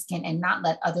our own skin, and not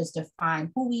let others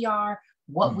define who we are,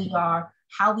 what we are,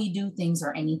 how we do things,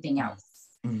 or anything else.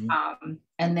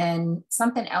 And then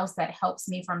something else that helps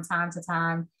me from time to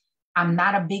time, I'm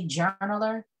not a big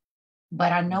journaler,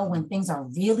 but I know when things are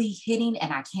really hitting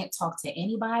and I can't talk to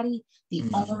anybody, the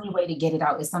only way to get it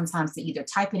out is sometimes to either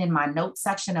type it in my notes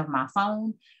section of my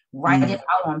phone, write it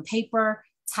out on paper,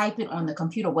 type it on the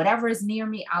computer, whatever is near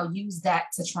me, I'll use that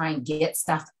to try and get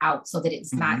stuff out so that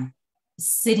it's not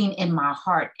sitting in my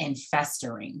heart and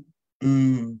festering.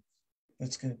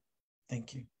 That's good.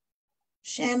 Thank you.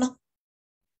 Shanna?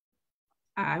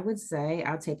 I would say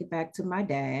I'll take it back to my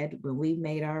dad. When we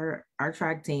made our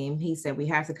track team, he said we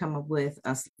have to come up with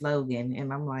a slogan.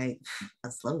 And I'm like,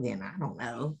 a slogan? I don't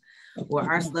know. Well,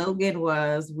 our slogan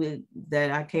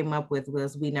that I came up with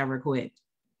was "We never quit."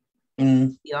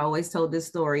 He always told this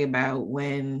story about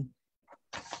when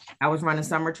I was running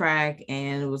summer track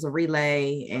and it was a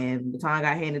relay and the baton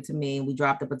got handed to me and we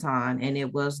dropped the baton, and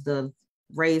it was the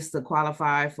race to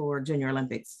qualify for Junior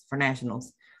Olympics, for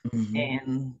nationals.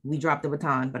 And we dropped the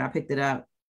baton, but I picked it up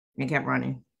and kept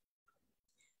running.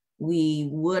 We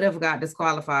would have got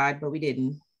disqualified, but we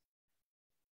didn't,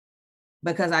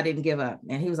 because I didn't give up.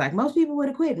 And he was like, most people would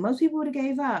have quit. Most people would have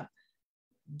gave up.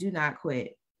 Do not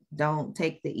quit. Don't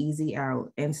take the easy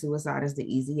out. And suicide is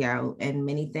the easy out. And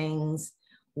many things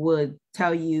would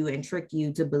tell you and trick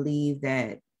you to believe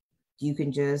that you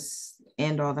can just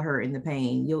end all the hurt and the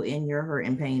pain. You'll end your hurt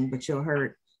and pain, but you'll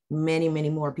hurt many, many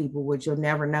more people, which you'll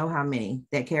never know how many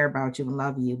that care about you and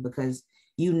love you, because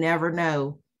you never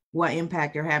know what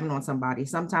impact you're having on somebody.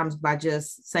 Sometimes by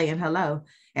just saying hello,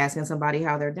 asking somebody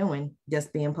how they're doing,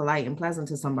 just being polite and pleasant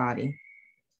to somebody.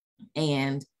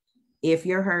 And if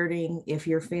you're hurting, if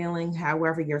you're feeling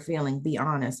however you're feeling, be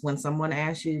honest. When someone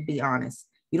asks you, be honest.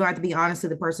 You don't have to be honest to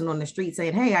the person on the street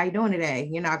saying, hey, how you doing today?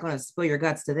 You're not going to spill your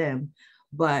guts to them,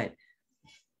 but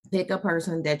pick a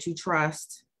person that you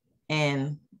trust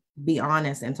and be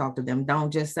honest and talk to them.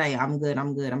 Don't just say, I'm good,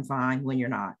 I'm fine, when you're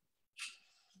not.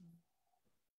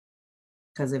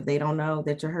 Because if they don't know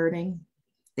that you're hurting,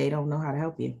 they don't know how to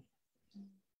help you.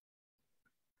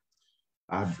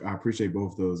 I appreciate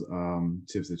both those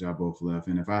tips that y'all both left.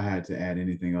 And if I had to add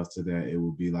anything else to that, it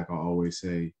would be like I always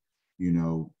say,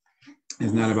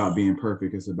 it's not about being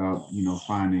perfect. It's about,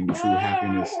 finding true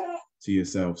happiness to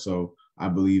yourself. So I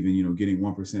believe in, getting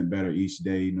 1% better each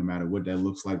day, no matter what that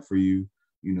looks like for you.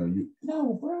 You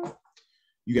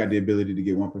got the ability to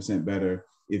get 1% better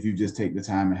if you just take the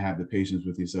time and have the patience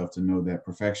with yourself to know that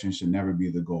perfection should never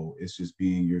be the goal. It's just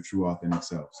being your true authentic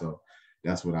self. So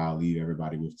that's what I'll leave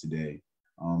everybody with today.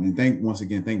 And thank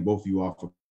both of you all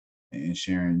for and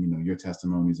sharing, your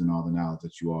testimonies and all the knowledge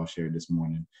that you all shared this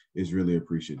morning. Is really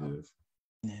appreciative.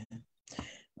 Yeah.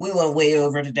 We went way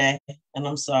over today, and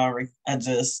I'm sorry. I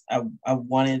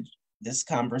wanted this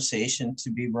conversation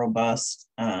to be robust.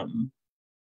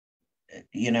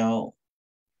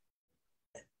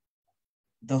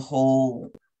 The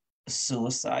whole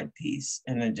suicide piece,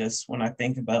 and it just, when I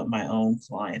think about my own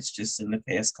clients just in the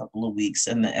past couple of weeks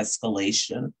and the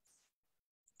escalation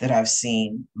that I've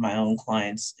seen my own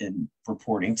clients in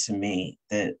reporting to me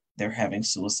that they're having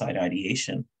suicide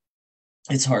ideation,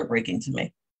 it's heartbreaking to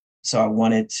me. So I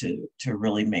wanted to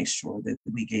really make sure that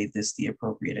we gave this the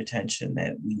appropriate attention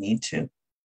that we need to.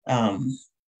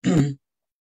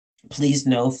 Please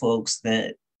know, folks,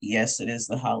 that yes, it is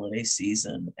the holiday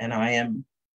season, and I am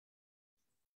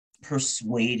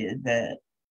persuaded that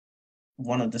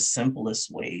one of the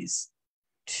simplest ways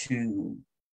to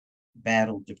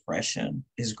battle depression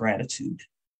is gratitude.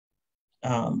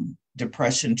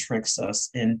 Depression tricks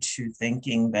us into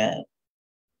thinking that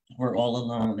we're all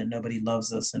alone and nobody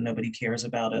loves us and nobody cares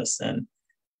about us and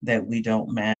that we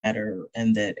don't matter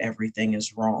and that everything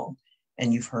is wrong.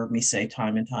 And you've heard me say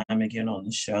time and time again on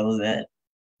the show that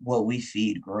what we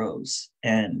feed grows,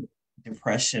 and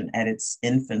depression at its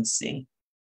infancy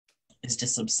is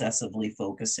just obsessively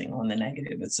focusing on the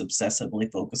negative. It's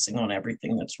obsessively focusing on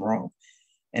everything that's wrong.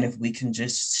 And if we can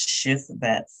just shift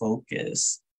that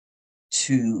focus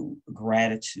to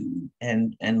gratitude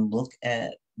and look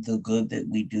at the good that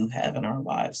we do have in our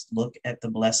lives, look at the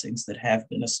blessings that have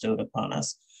been bestowed upon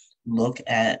us, look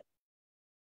at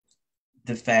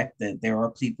the fact that there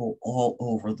are people all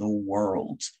over the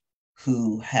world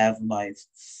who have life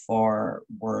far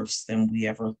worse than we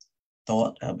ever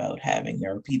thought about having.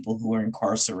 There are people who are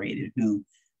incarcerated who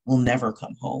will never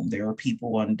come home. There are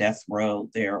people on death row.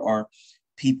 There are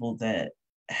people that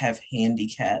have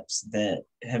handicaps that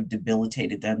have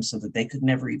debilitated them so that they could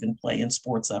never even play in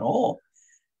sports at all,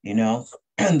 and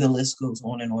the list goes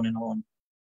on and on and on.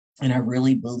 And I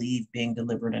really believe being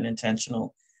deliberate and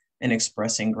intentional and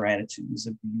expressing gratitude is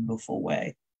a beautiful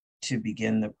way to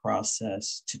begin the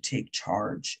process, to take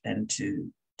charge and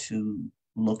to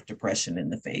look depression in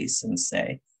the face and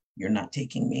say, you're not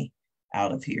taking me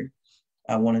out of here.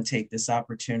 I want to take this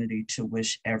opportunity to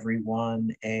wish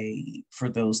everyone for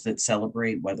those that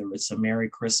celebrate, whether it's a Merry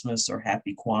Christmas or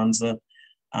Happy Kwanzaa,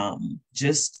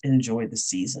 just enjoy the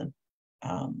season.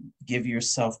 Give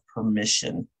yourself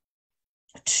permission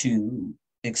to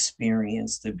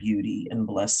experience the beauty and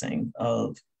blessing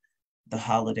of the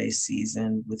holiday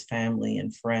season with family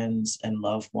and friends and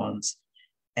loved ones.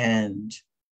 And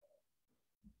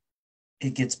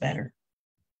it gets better.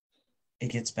 It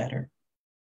gets better.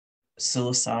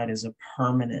 Suicide is a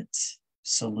permanent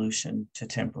solution to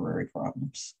temporary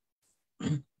problems.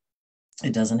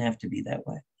 It doesn't have to be that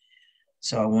way.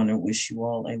 So I want to wish you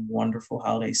all a wonderful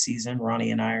holiday season.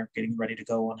 Ronnie and I are getting ready to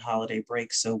go on holiday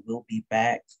break, so we'll be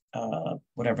back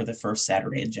whatever the first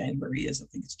Saturday in January is. I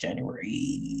think it's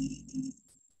January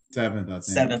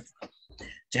 7th.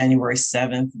 January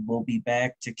 7th, we'll be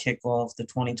back to kick off the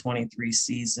 2023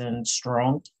 season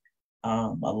strong.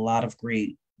 A lot of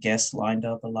great guests lined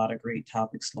up, a lot of great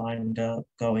topics lined up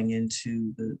going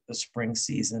into the spring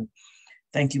season.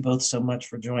 Thank you both so much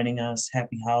for joining us.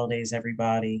 Happy holidays,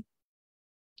 everybody.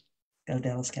 Go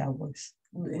Dallas Cowboys.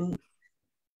 Don't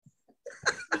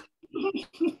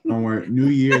worry. New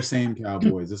Year, same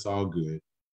Cowboys. It's all good.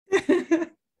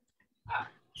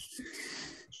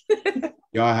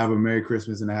 Y'all have a Merry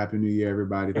Christmas and a Happy New Year,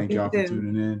 everybody. Thank y'all for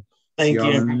tuning in. Thank See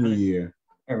y'all you. in the new year.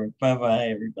 All right, bye-bye,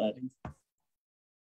 everybody.